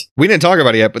is, we didn't talk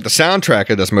about it yet, but the soundtrack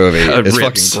of this movie is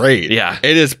rips. fucking great. Yeah.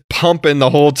 It is pumping the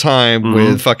whole time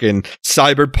with fucking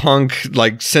cyberpunk,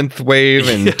 like synthwave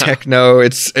and techno.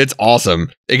 It's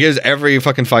awesome. It gives every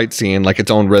fucking fight scene like its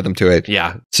own rhythm to it.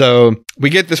 Yeah. So we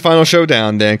get this final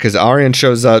showdown then, because Aryan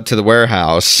shows up to the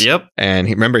warehouse. Yep. And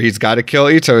remember, he's got to kill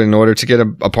Ito in order to get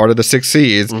a part of the 6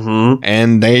 Cs.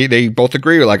 And they both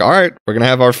agree. We're like, all right, we're going to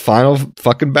have our final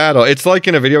fucking battle. It's like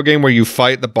in a video game where you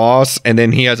fight the boss and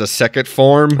then he has a second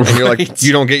form and you're like,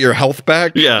 you don't get your health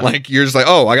back. Yeah. Like you're just like,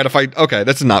 oh, I got to fight. Okay,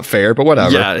 that's not fair, but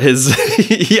whatever. Yeah,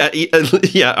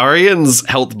 Aryan's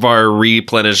health bar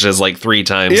replenishes like 3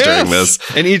 times during this.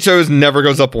 And Ito's never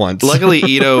goes up once. Luckily,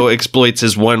 Ito exploits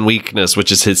his one weakness,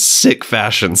 which is his sick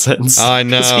fashion sense. I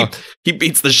know. He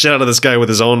beats the shit out of this guy with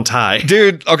his own tie.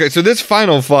 Dude, okay, so this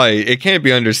final fight, it can't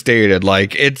be understated.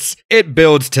 Like, it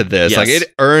builds to this. Yes. Like,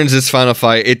 it earns this final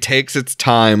fight. It takes its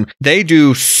time. They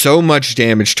do so much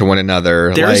damage to one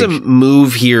another. There's a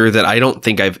move here that I don't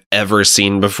think I've ever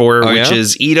seen before, which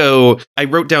is Ito, I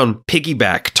wrote down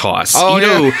piggyback toss.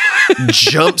 Ito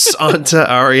jumps onto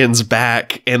Aryan's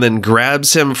back and then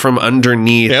grabs him from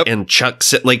underneath and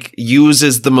chucks it, like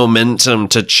uses the momentum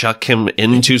to chuck him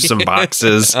into some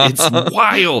boxes. It's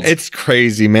wild. It's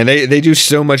crazy, man. They do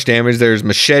so much damage. There's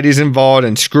machetes involved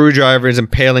and screwdrivers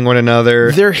impaling one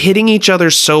another. They're hitting each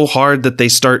other so hard that they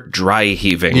start dry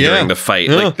heaving during the fight.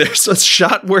 Like there's a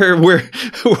shot where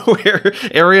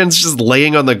Aryan's just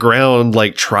laying on the ground,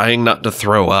 like trying not to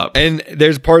throw up. And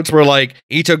there's parts where like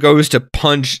Ito goes to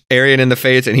punch Aryan in the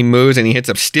face and he moves and he hits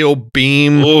a steel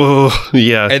beam. Oh,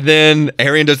 yeah. And then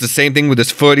Aryan does the same thing with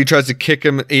his foot. He tries to kick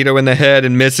Ito in the head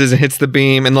and misses and hits the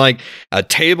beam. And like a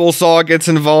table saw gets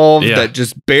involved that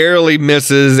just barely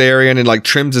misses Aryan and like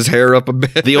trims his hair up a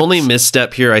bit. The only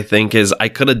misstep here, I think, is I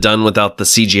could have done without the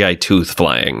CGI tooth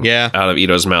flying out of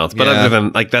Ito's mouth. But other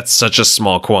than like, that's such a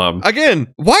small qualm.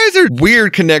 Again, why is there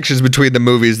weird connections between the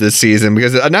movies this season?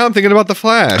 Because now I'm thinking about The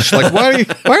Flash. Like, why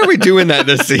are we doing that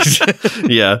this season?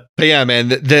 Yeah. But yeah, man,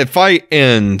 the fight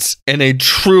ends in a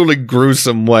truly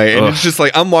gruesome way. And it's just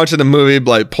like, I'm watching the movie,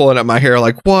 like pulling up my hair,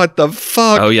 like, what the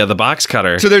fuck? Oh, yeah, the box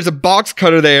cutter. So there's a box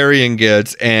cutter that Aryan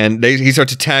gets, and he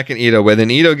starts attacking Ito with,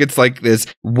 and Ito gets like this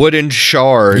wooden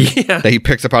shard that he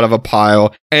picks up out of a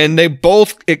pile. And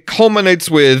it culminates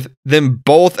with them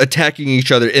both attacking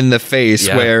each other in the face,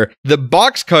 where the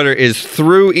box cutter is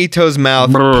through Ito's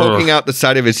mouth, poking out the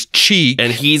side of his cheek.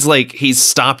 And he's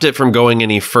stopped it from going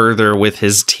any further with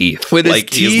his teeth.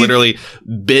 He's literally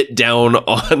bit down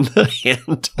on the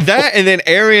hand. That, and then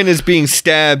Aryan is being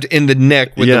stabbed in the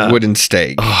neck with a wooden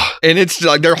stake. And it's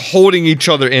like they're holding each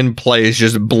other in place,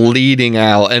 just bleeding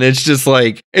out. And it's just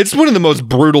like, it's one of the most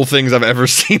brutal things I've ever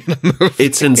seen in a movie.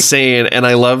 It's insane. And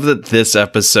I love that this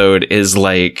episode is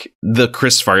like the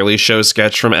Chris Farley show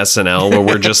sketch from SNL where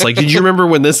we're just like, did you remember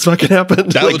when this fucking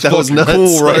happened? That was nuts.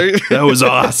 Cool, right? Like, that was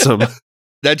awesome.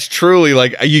 That's truly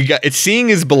like it's seeing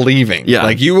is believing. Yeah.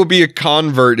 Like you will be a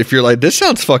convert if you're like, this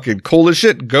sounds fucking cool as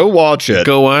shit. Go watch it.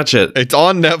 Go watch it. It's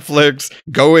on Netflix.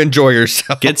 Go enjoy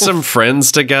yourself. Get some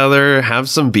friends together, have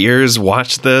some beers,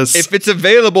 watch this. If it's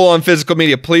available on physical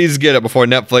media, please get it before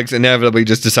Netflix inevitably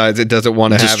just decides it doesn't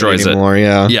want to have it anymore.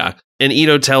 Yeah. Yeah. And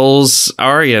Ito tells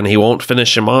Aryan he won't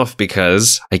finish him off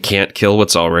because I can't kill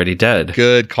what's already dead.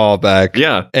 Good callback.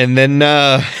 Yeah. And then,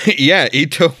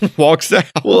 Ito walks out.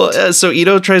 Well, so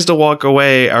Ito tries to walk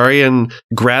away. Aryan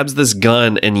grabs this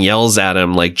gun and yells at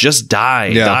him, like, just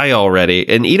die. Die already.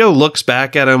 And Ito looks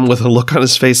back at him with a look on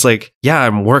his face like, yeah,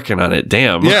 I'm working on it.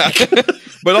 Damn. Yeah.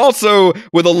 But also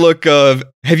with a look of,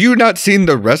 have you not seen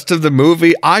the rest of the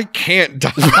movie? I can't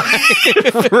die.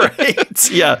 Right.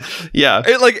 Yeah. Yeah.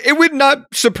 It would not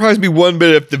surprise me one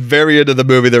bit if the very end of the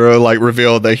movie they were like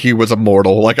revealed that he was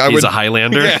immortal. Like He's a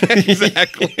Highlander. Yeah,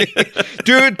 exactly.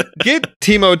 Dude, get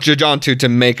Timo Tjahjanto to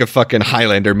make a fucking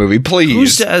Highlander movie,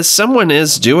 please. Someone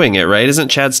is doing it, right? Isn't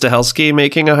Chad Stahelski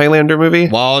making a Highlander movie?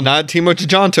 Well, not Timo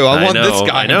Tjahjanto. I want this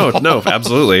guy. I know. No,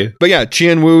 absolutely. But yeah,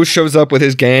 Chien Wu shows up with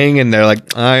his gang and they're like,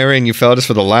 Aryan, you failed us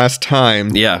for the last time.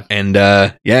 Yeah. And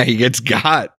he gets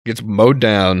mowed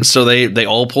down. So they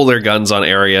all pull their guns on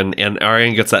Aryan, and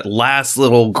Aryan gets that last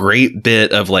little great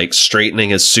bit of like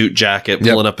straightening his suit jacket,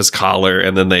 pulling up his collar,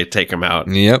 and then they take him out.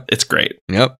 Yep. It's great.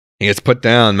 Yep. He gets put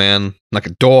down, man, like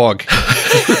a dog.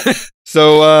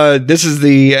 So this is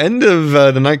the end of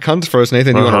The Night Comes for Us.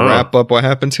 Nathan, you want to wrap up what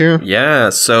happens here? Yeah.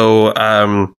 So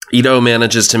Ito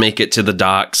manages to make it to the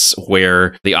docks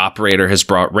where the operator has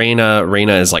brought Reyna.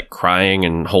 Reyna is like crying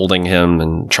and holding him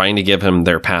and trying to give him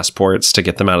their passports to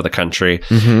get them out of the country.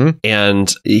 Mm-hmm.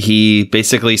 And he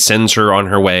basically sends her on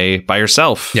her way by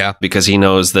herself. Yeah. Because he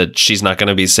knows that she's not going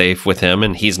to be safe with him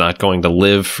and he's not going to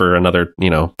live for another,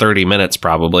 30 minutes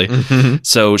probably. Mm-hmm.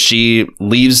 So she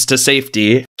leaves to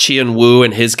safety. Chien Wu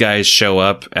and his guys show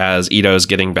up as Ito's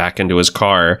getting back into his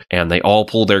car and they all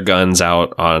pull their guns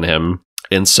out on him.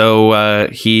 And so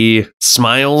he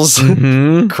smiles,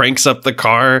 cranks up the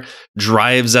car,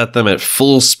 drives at them at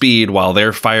full speed while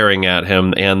they're firing at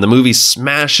him. And the movie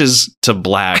smashes to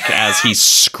black as he's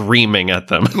screaming at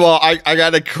them. Well, I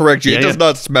got to correct you. It does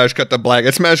not smash cut to black.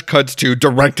 It smash cuts to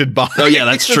directed by. Oh, yeah,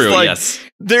 that's true. Yes.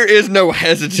 There is no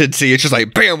hesitancy. It's just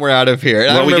like, bam, we're out of here.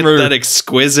 And I remember we get that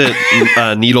exquisite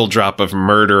needle drop of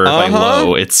Murderer by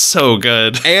Low. It's so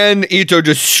good. And Ito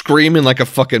just screaming like a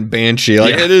fucking banshee.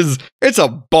 Like it's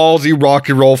a ballsy rock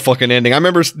and roll fucking ending. I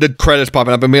remember the credits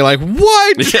popping up and being like,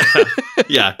 what?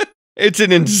 Yeah. It's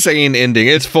an insane ending.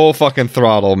 It's full fucking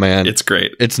throttle, man. It's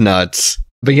great. It's nuts.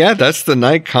 But yeah, that's The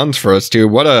Night Comes for Us,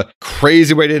 dude. What a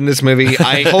crazy way to end this movie.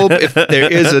 I hope if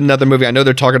there is another movie, I know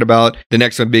they're talking about the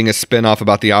next one being a spin-off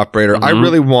about the operator. I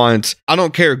really want, I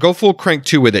don't care, go full Crank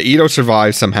 2 with it. Ito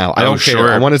survives somehow. I don't care.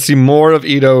 Sure. I want to see more of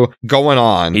Ito going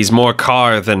on. He's more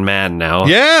car than man now.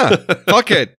 Yeah.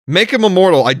 Fuck it. Make him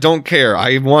immortal. I don't care.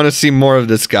 I want to see more of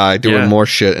this guy doing more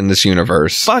shit in this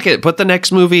universe. Fuck it. But the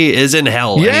next movie is in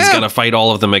hell and he's going to fight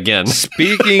all of them again.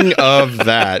 Speaking of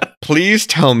that, please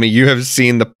tell me you have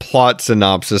seen the plot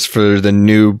synopsis for the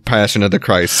new Passion of the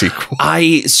Christ sequel.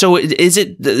 So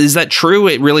is that true?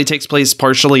 It really takes place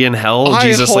partially in hell?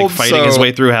 Jesus like fighting his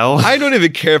way through hell? I don't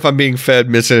even care if I'm being fed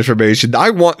misinformation. I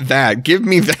want that. Give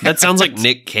me that. That sounds like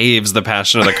Nick Cave's The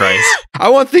Passion of the Christ. I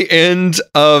want the end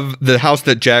of the house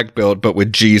that Jack built, but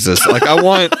with Jesus. Like I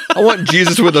want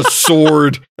Jesus with a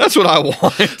sword. That's what I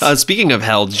want. Speaking of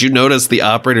hell, did you notice the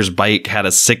operator's bike had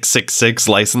a 666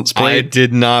 license plate? I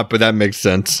did not, but that makes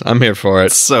sense. I'm here for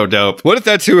it. So dope. What if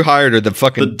that's who hired her? The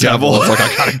fucking devil. It's like,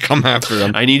 I gotta come after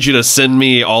him. I need you to send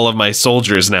me all of my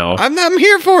soldiers now. I'm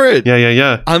here for it.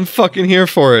 Yeah. I'm fucking here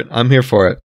for it. I'm here for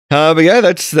it. But yeah,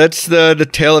 that's the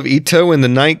tale of Ito and The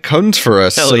Night Comes for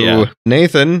Us. Hell yeah.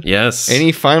 Nathan, yes.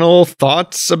 Any final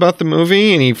thoughts about the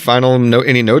movie? Any final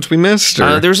any notes we missed?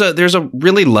 There's a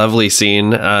really lovely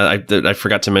scene I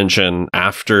forgot to mention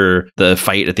after the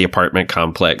fight at the apartment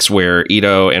complex where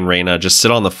Ito and Reyna just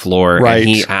sit on the floor and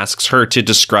he asks her to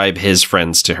describe his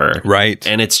friends to her. Right.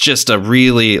 And it's just a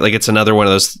really it's another one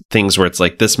of those things where it's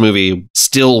like this movie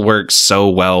still works so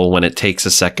well when it takes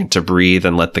a second to breathe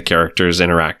and let the characters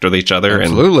interact with each other.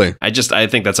 Absolutely. And I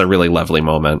think that's a really lovely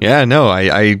moment. Yeah, no,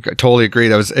 I totally agree.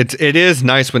 It is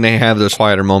nice when they have those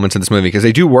quieter moments in this movie because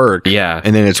they do work. Yeah.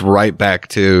 And then it's right back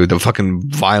to the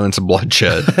fucking violence and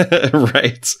bloodshed.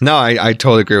 Right. No, I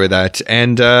totally agree with that.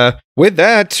 And with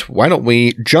that, why don't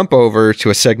we jump over to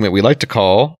a segment we like to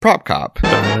call Prop Cop.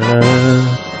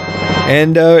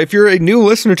 And if you're a new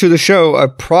listener to the show, a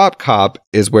Prop Cop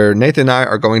is where Nathan and I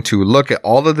are going to look at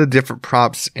all of the different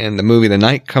props in the movie The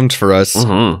Night Comes for Us.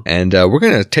 Mm-hmm. And we're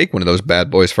going to take one of those bad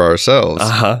boys for ourselves.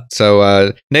 Uh-huh.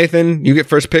 So, Nathan, you get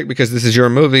first pick because this is your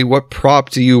movie. What prop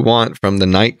do you want from The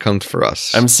Night Comes for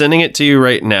Us? I'm sending it to you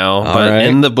right now, but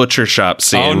in the butcher shop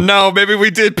scene. Oh, no. Maybe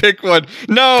we did pick one.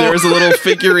 No. There's a little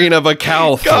figurine of a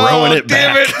cow throwing it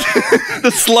back. Damn it.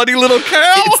 The slutty little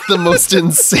cow. It's the most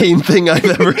insane thing I've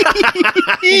ever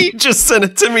You just sent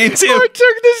it to me too. I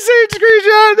took the same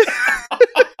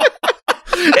screenshot.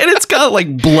 And it's got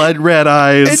like blood red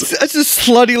eyes. It's a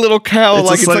slutty little cow.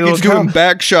 It's like it's doing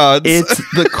back shots. It's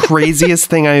the craziest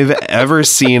thing I've ever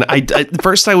seen. At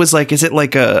first I was like, is it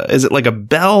like a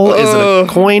bell? Is it a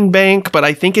coin bank? But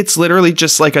I think it's literally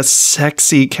just like a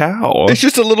sexy cow. It's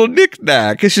just a little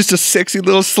knick-knack. It's just a sexy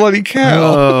little slutty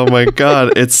cow. Oh my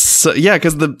god! It's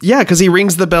because he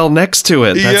rings the bell next to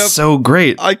it. That's so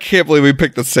great. I can't believe we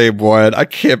picked the same one. I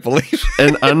can't believe it.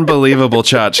 An unbelievable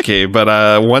tchotchke,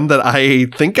 but one that I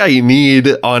think I need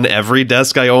on every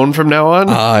desk I own from now on.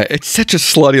 It's such a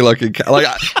slutty looking cow. Like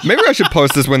maybe I should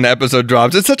post this when the episode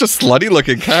drops. It's such a slutty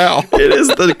looking cow. It is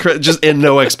just in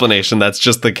no explanation. That's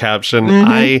just the caption.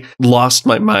 I lost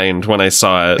my mind when I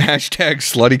saw it. Hashtag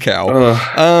slutty cow.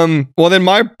 Well, then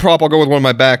my prop, I'll go with one of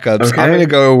my backups. Okay. I'm going to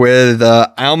go with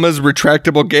Alma's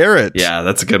retractable Garrett. Yeah,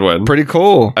 that's a good one. Pretty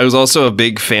cool. I was also a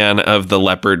big fan of the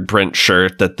leopard print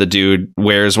shirt that the dude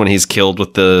wears when he's killed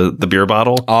with the beer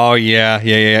bottle. Oh, yeah.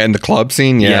 In the club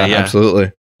scene? Yeah,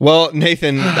 absolutely. Well,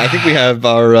 Nathan, I think we have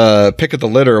our pick of the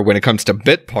litter when it comes to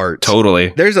bit parts. Totally.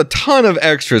 There's a ton of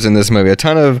extras in this movie, a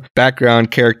ton of background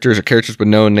characters or characters with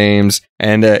no names.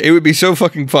 And it would be so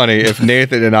fucking funny if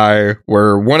Nathan and I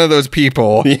were one of those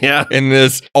people in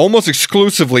this almost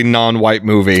exclusively non-white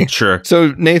movie. Sure.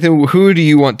 So, Nathan, who do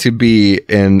you want to be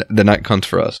in The Night Comes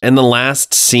for Us? In the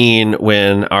last scene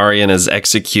when Aryan is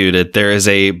executed, there is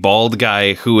a bald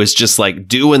guy who is just like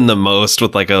doing the most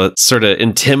with like a sort of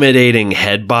intimidating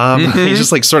head bob. He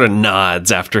just like sort of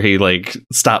nods after he like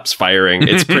stops firing.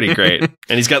 It's pretty great.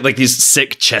 And he's got like these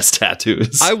sick chest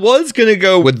tattoos. I was going to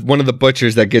go with one of the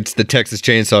butchers that gets the Texas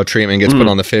Chainsaw treatment and gets put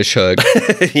on the fish hook.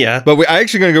 Yeah. But I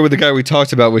actually going to go with the guy we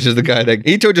talked about, which is the guy that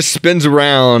Ito just spins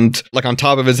around like on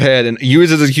top of his head and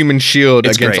uses a human shield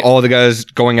against all the guys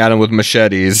going at him with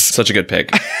machetes. Such a good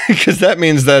pick. Because that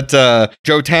means that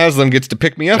Joe Taslim gets to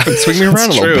pick me up and swing me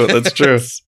around a little bit. That's true.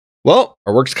 Well,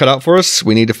 our work's cut out for us.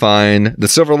 We need to find the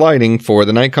silver lining for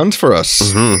The Night Comes for Us.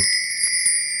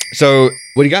 So,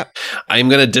 what do you got? I'm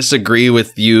going to disagree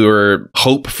with your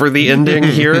hope for the ending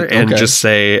here and just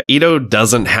say Ito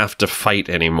doesn't have to fight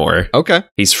anymore. Okay.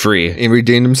 He's free. He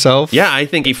redeemed himself? Yeah, I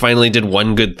think he finally did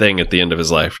one good thing at the end of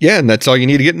his life. Yeah, and that's all you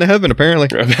need to get into heaven, apparently.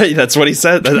 That's what he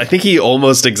said. I think he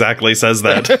almost exactly says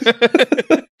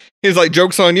that. He's like,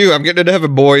 joke's on you. I'm getting into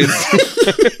heaven, boys.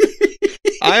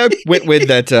 I went with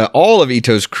that all of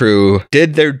Ito's crew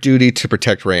did their duty to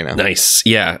protect Reina. Nice.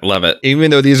 Yeah, love it.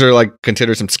 Even though these are like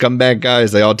considered some scumbag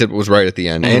guys, they all did what was right at the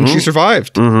end. And she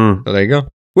survived. So there you go.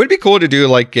 Would it be cool to do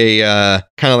like a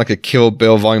kind of like a Kill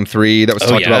Bill Volume 3 that was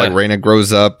talked about like Reina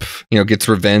grows up, gets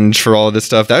revenge for all of this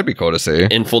stuff? That'd be cool to see.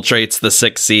 Infiltrates the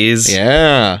 6 seas.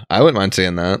 Yeah, I wouldn't mind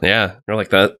seeing that. Yeah, I like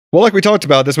that. Well, like we talked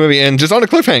about, this movie ends just on a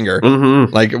cliffhanger.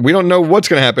 Like, we don't know what's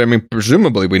going to happen. I mean,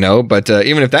 presumably we know, but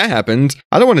even if that happens,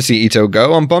 I don't want to see Ito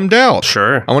go. I'm bummed out.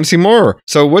 Sure. I want to see more.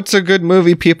 So what's a good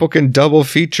movie people can double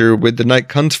feature with The Night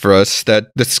Comes for Us that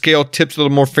the scale tips a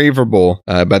little more favorable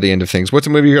by the end of things? What's a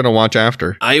movie you're going to watch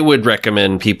after? I would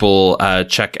recommend people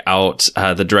check out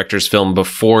the director's film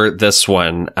before this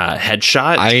one,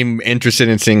 Headshot. I'm interested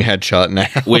in seeing Headshot now.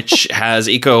 Which has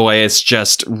Iko Uwais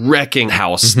just wrecking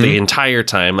house the entire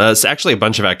time. It's actually a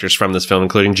bunch of actors from this film,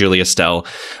 including Julia Stell.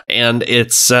 And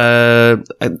it's a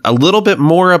little bit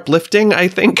more uplifting, I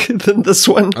think, than this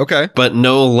one. Okay. But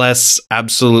no less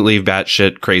absolutely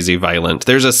batshit crazy violent.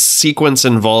 There's a sequence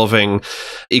involving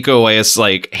Iko Uwais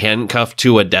like handcuffed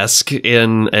to a desk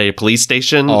in a police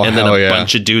station. And then a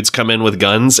bunch of dudes come in with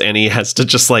guns and he has to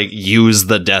just like use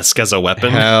the desk as a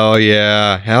weapon. Hell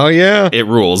yeah. Hell yeah. It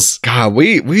rules. God,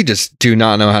 we just do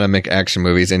not know how to make action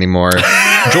movies anymore.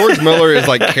 George Miller is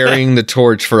like carrying the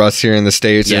torch for us here in the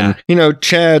States. Yeah. And,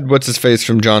 Chad, what's his face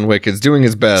from John Wick, is doing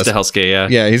his best. Stahelski, yeah.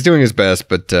 Yeah, he's doing his best,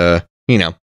 but,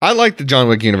 I like the John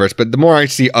Wick universe, but the more I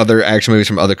see other action movies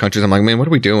from other countries, I'm like, man, what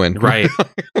are we doing? Right.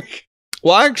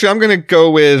 Well, actually, I'm going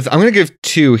to give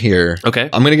 2 here. Okay.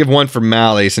 I'm going to give 1 for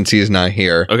Mally since he's not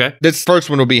here. Okay. This first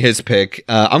one will be his pick.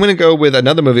 I'm going to go with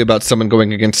another movie about someone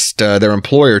going against their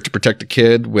employer to protect a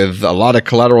kid with a lot of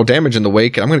collateral damage in the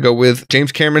wake. And I'm going to go with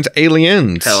James Cameron's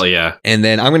Aliens. Hell yeah. And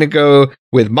then I'm going to go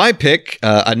with my pick,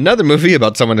 another movie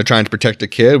about someone trying to protect a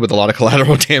kid with a lot of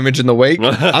collateral damage in the wake.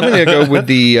 I'm going to go with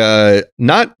the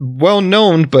not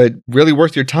well-known, but really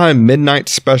worth your time, Midnight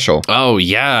Special. Oh,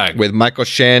 yeah. With Michael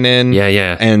Shannon.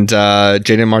 Yeah. And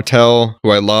Jaden Martell,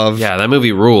 who I love. Yeah, that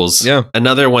movie rules. Yeah.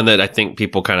 Another one that I think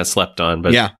people kind of slept on,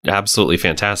 but absolutely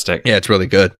fantastic. Yeah, it's really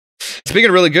good. Speaking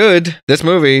of really good, this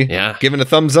movie, given a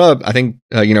thumbs up. I think,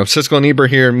 Siskel and Ebert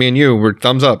here, me and you, were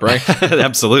thumbs up, right?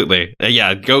 Absolutely.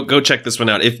 Yeah, go check this one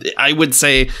out. If I would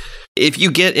say If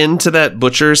you get into that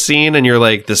butcher scene and you're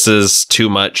like, this is too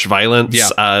much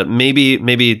violence,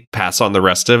 maybe pass on the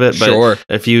rest of it. But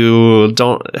if you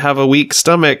don't have a weak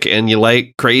stomach and you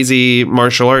like crazy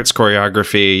martial arts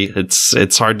choreography,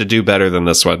 it's hard to do better than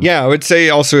this one. Yeah, I would say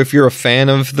also if you're a fan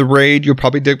of The Raid, you'll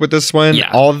probably dig with this one.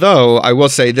 Yeah. Although I will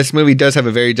say this movie does have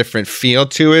a very different feel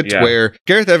to it, where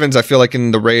Gareth Evans, I feel like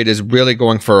in The Raid, is really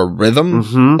going for a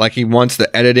rhythm. Like he wants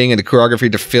the editing and the choreography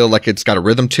to feel like it's got a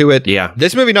rhythm to it. Yeah.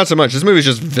 This movie, not so much. This movie is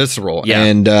just visceral. Yeah.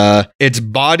 And it's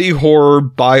body horror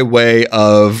by way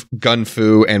of gun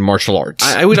fu and martial arts.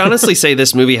 I would honestly say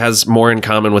this movie has more in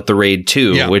common with The Raid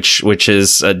 2, which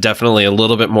is definitely a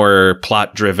little bit more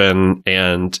plot driven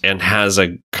and has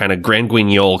a kind of Grand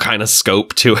Guignol kind of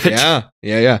scope to it.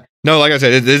 Yeah. No, like I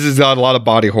said, this has got a lot of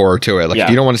body horror to it. Like, if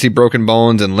you don't want to see broken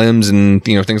bones and limbs and,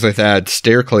 things like that,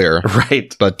 steer clear.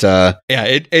 Right. But,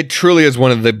 it truly is one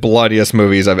of the bloodiest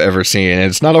movies I've ever seen. And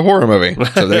it's not a horror movie.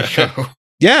 So there you go.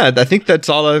 Yeah, I think that's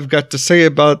all I've got to say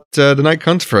about The Night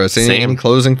Comes for Us. Any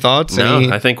closing thoughts? No,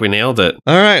 I think we nailed it.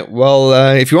 All right. Well,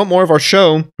 if you want more of our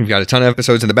show, we've got a ton of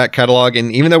episodes in the back catalog.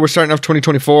 And even though we're starting off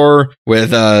 2024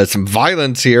 with some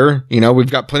violence here,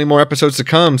 we've got plenty more episodes to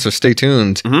come. So stay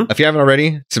tuned. If you haven't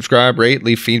already, subscribe, rate,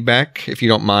 leave feedback if you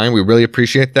don't mind. We really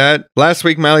appreciate that. Last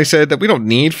week, Mally said that we don't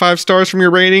need 5 stars from your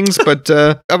ratings, but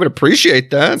I would appreciate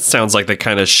that. Sounds like the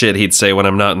kind of shit he'd say when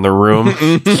I'm not in the room.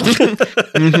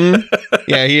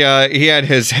 Yeah, he had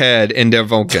his head in der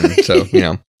Vulcan, so,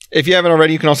 If you haven't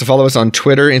already, you can also follow us on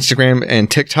Twitter, Instagram,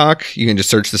 and TikTok. You can just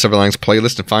search the Silver Linings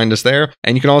playlist and find us there.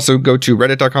 And you can also go to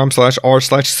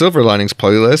reddit.com/r/Silver Linings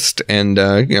playlist. And,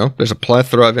 there's a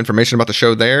plethora of information about the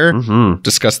show there.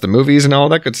 Discuss the movies and all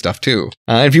that good stuff, too.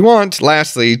 And if you want,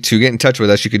 lastly, to get in touch with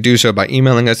us, you could do so by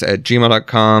emailing us at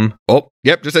gmail.com. Oh,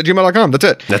 yep, just at gmail.com. That's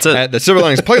it. At the Silver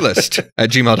Linings playlist at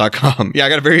gmail.com. Yeah, I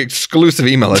got a very exclusive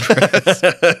email address.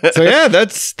 So, yeah,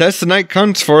 that's The Night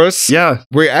Comes for Us. Yeah.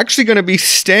 We're actually going to be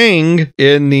staying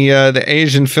in the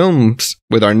Asian films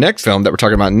with our next film that we're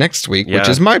talking about next week, which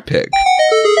is my pick.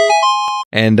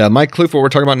 And my clue for what we're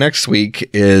talking about next week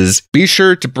is be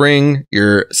sure to bring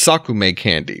your Sakume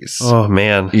candies. Oh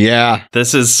man, yeah,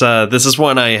 this is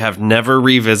one I have never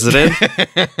revisited,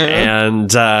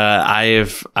 and I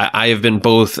have been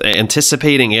both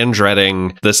anticipating and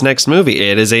dreading this next movie.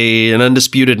 It is an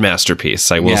undisputed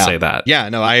masterpiece. I will say that. Yeah,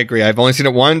 no, I agree. I've only seen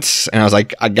it once, and I was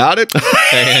like, I got it,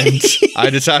 and I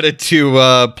decided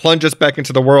to plunge us back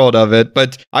into the world of it.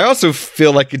 But I also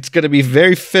feel like it's going to be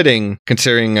very fitting,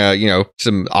 considering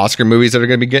some Oscar movies that are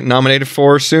going to be getting nominated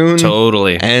for soon.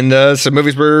 Totally. And some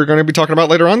movies we're going to be talking about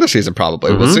later on this season,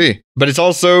 probably. We'll see. But it's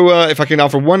also, if I can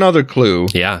offer one other clue,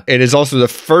 it is also the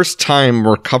first time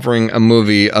we're covering a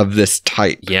movie of this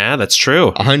type. Yeah, that's true.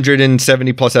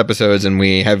 170 plus episodes, and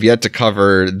we have yet to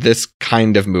cover this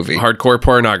kind of movie. Hardcore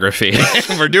pornography.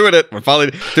 We're doing it. We're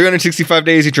following 365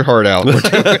 days, eat your heart out. We're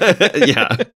doing it.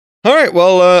 Yeah. All right,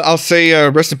 well, I'll say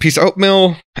rest in peace,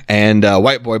 Oatmeal, and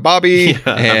White Boy Bobby, and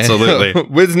absolutely,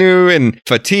 Wisnu, and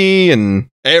Fatih, and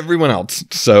everyone else.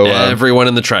 So everyone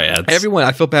in the triads. Everyone,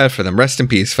 I feel bad for them. Rest in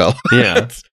peace, fella. Yeah.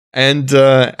 And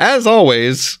as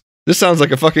this sounds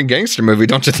like a fucking gangster movie,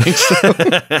 don't you think so?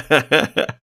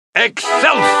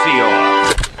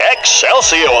 Excelsior!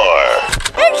 Excelsior!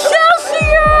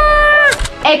 Excelsior!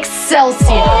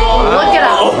 Excelsior! Look it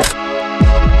up.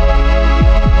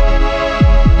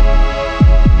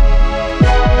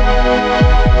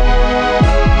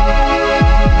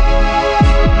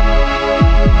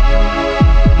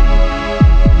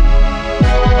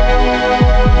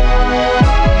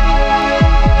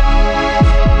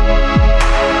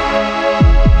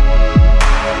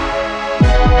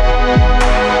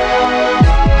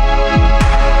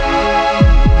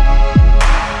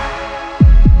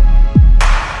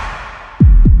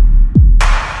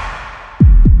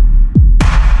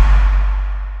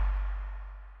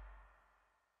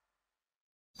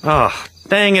 Ah,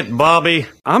 dang it, Bobby.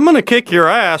 I'm gonna kick your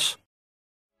ass.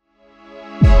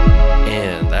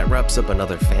 And that wraps up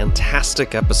another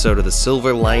fantastic episode of the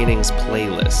Silver Linings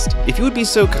playlist. If you would be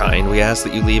so kind, we ask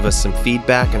that you leave us some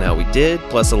feedback on how we did,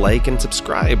 plus a like and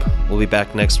subscribe. We'll be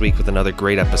back next week with another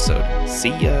great episode. See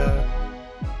ya!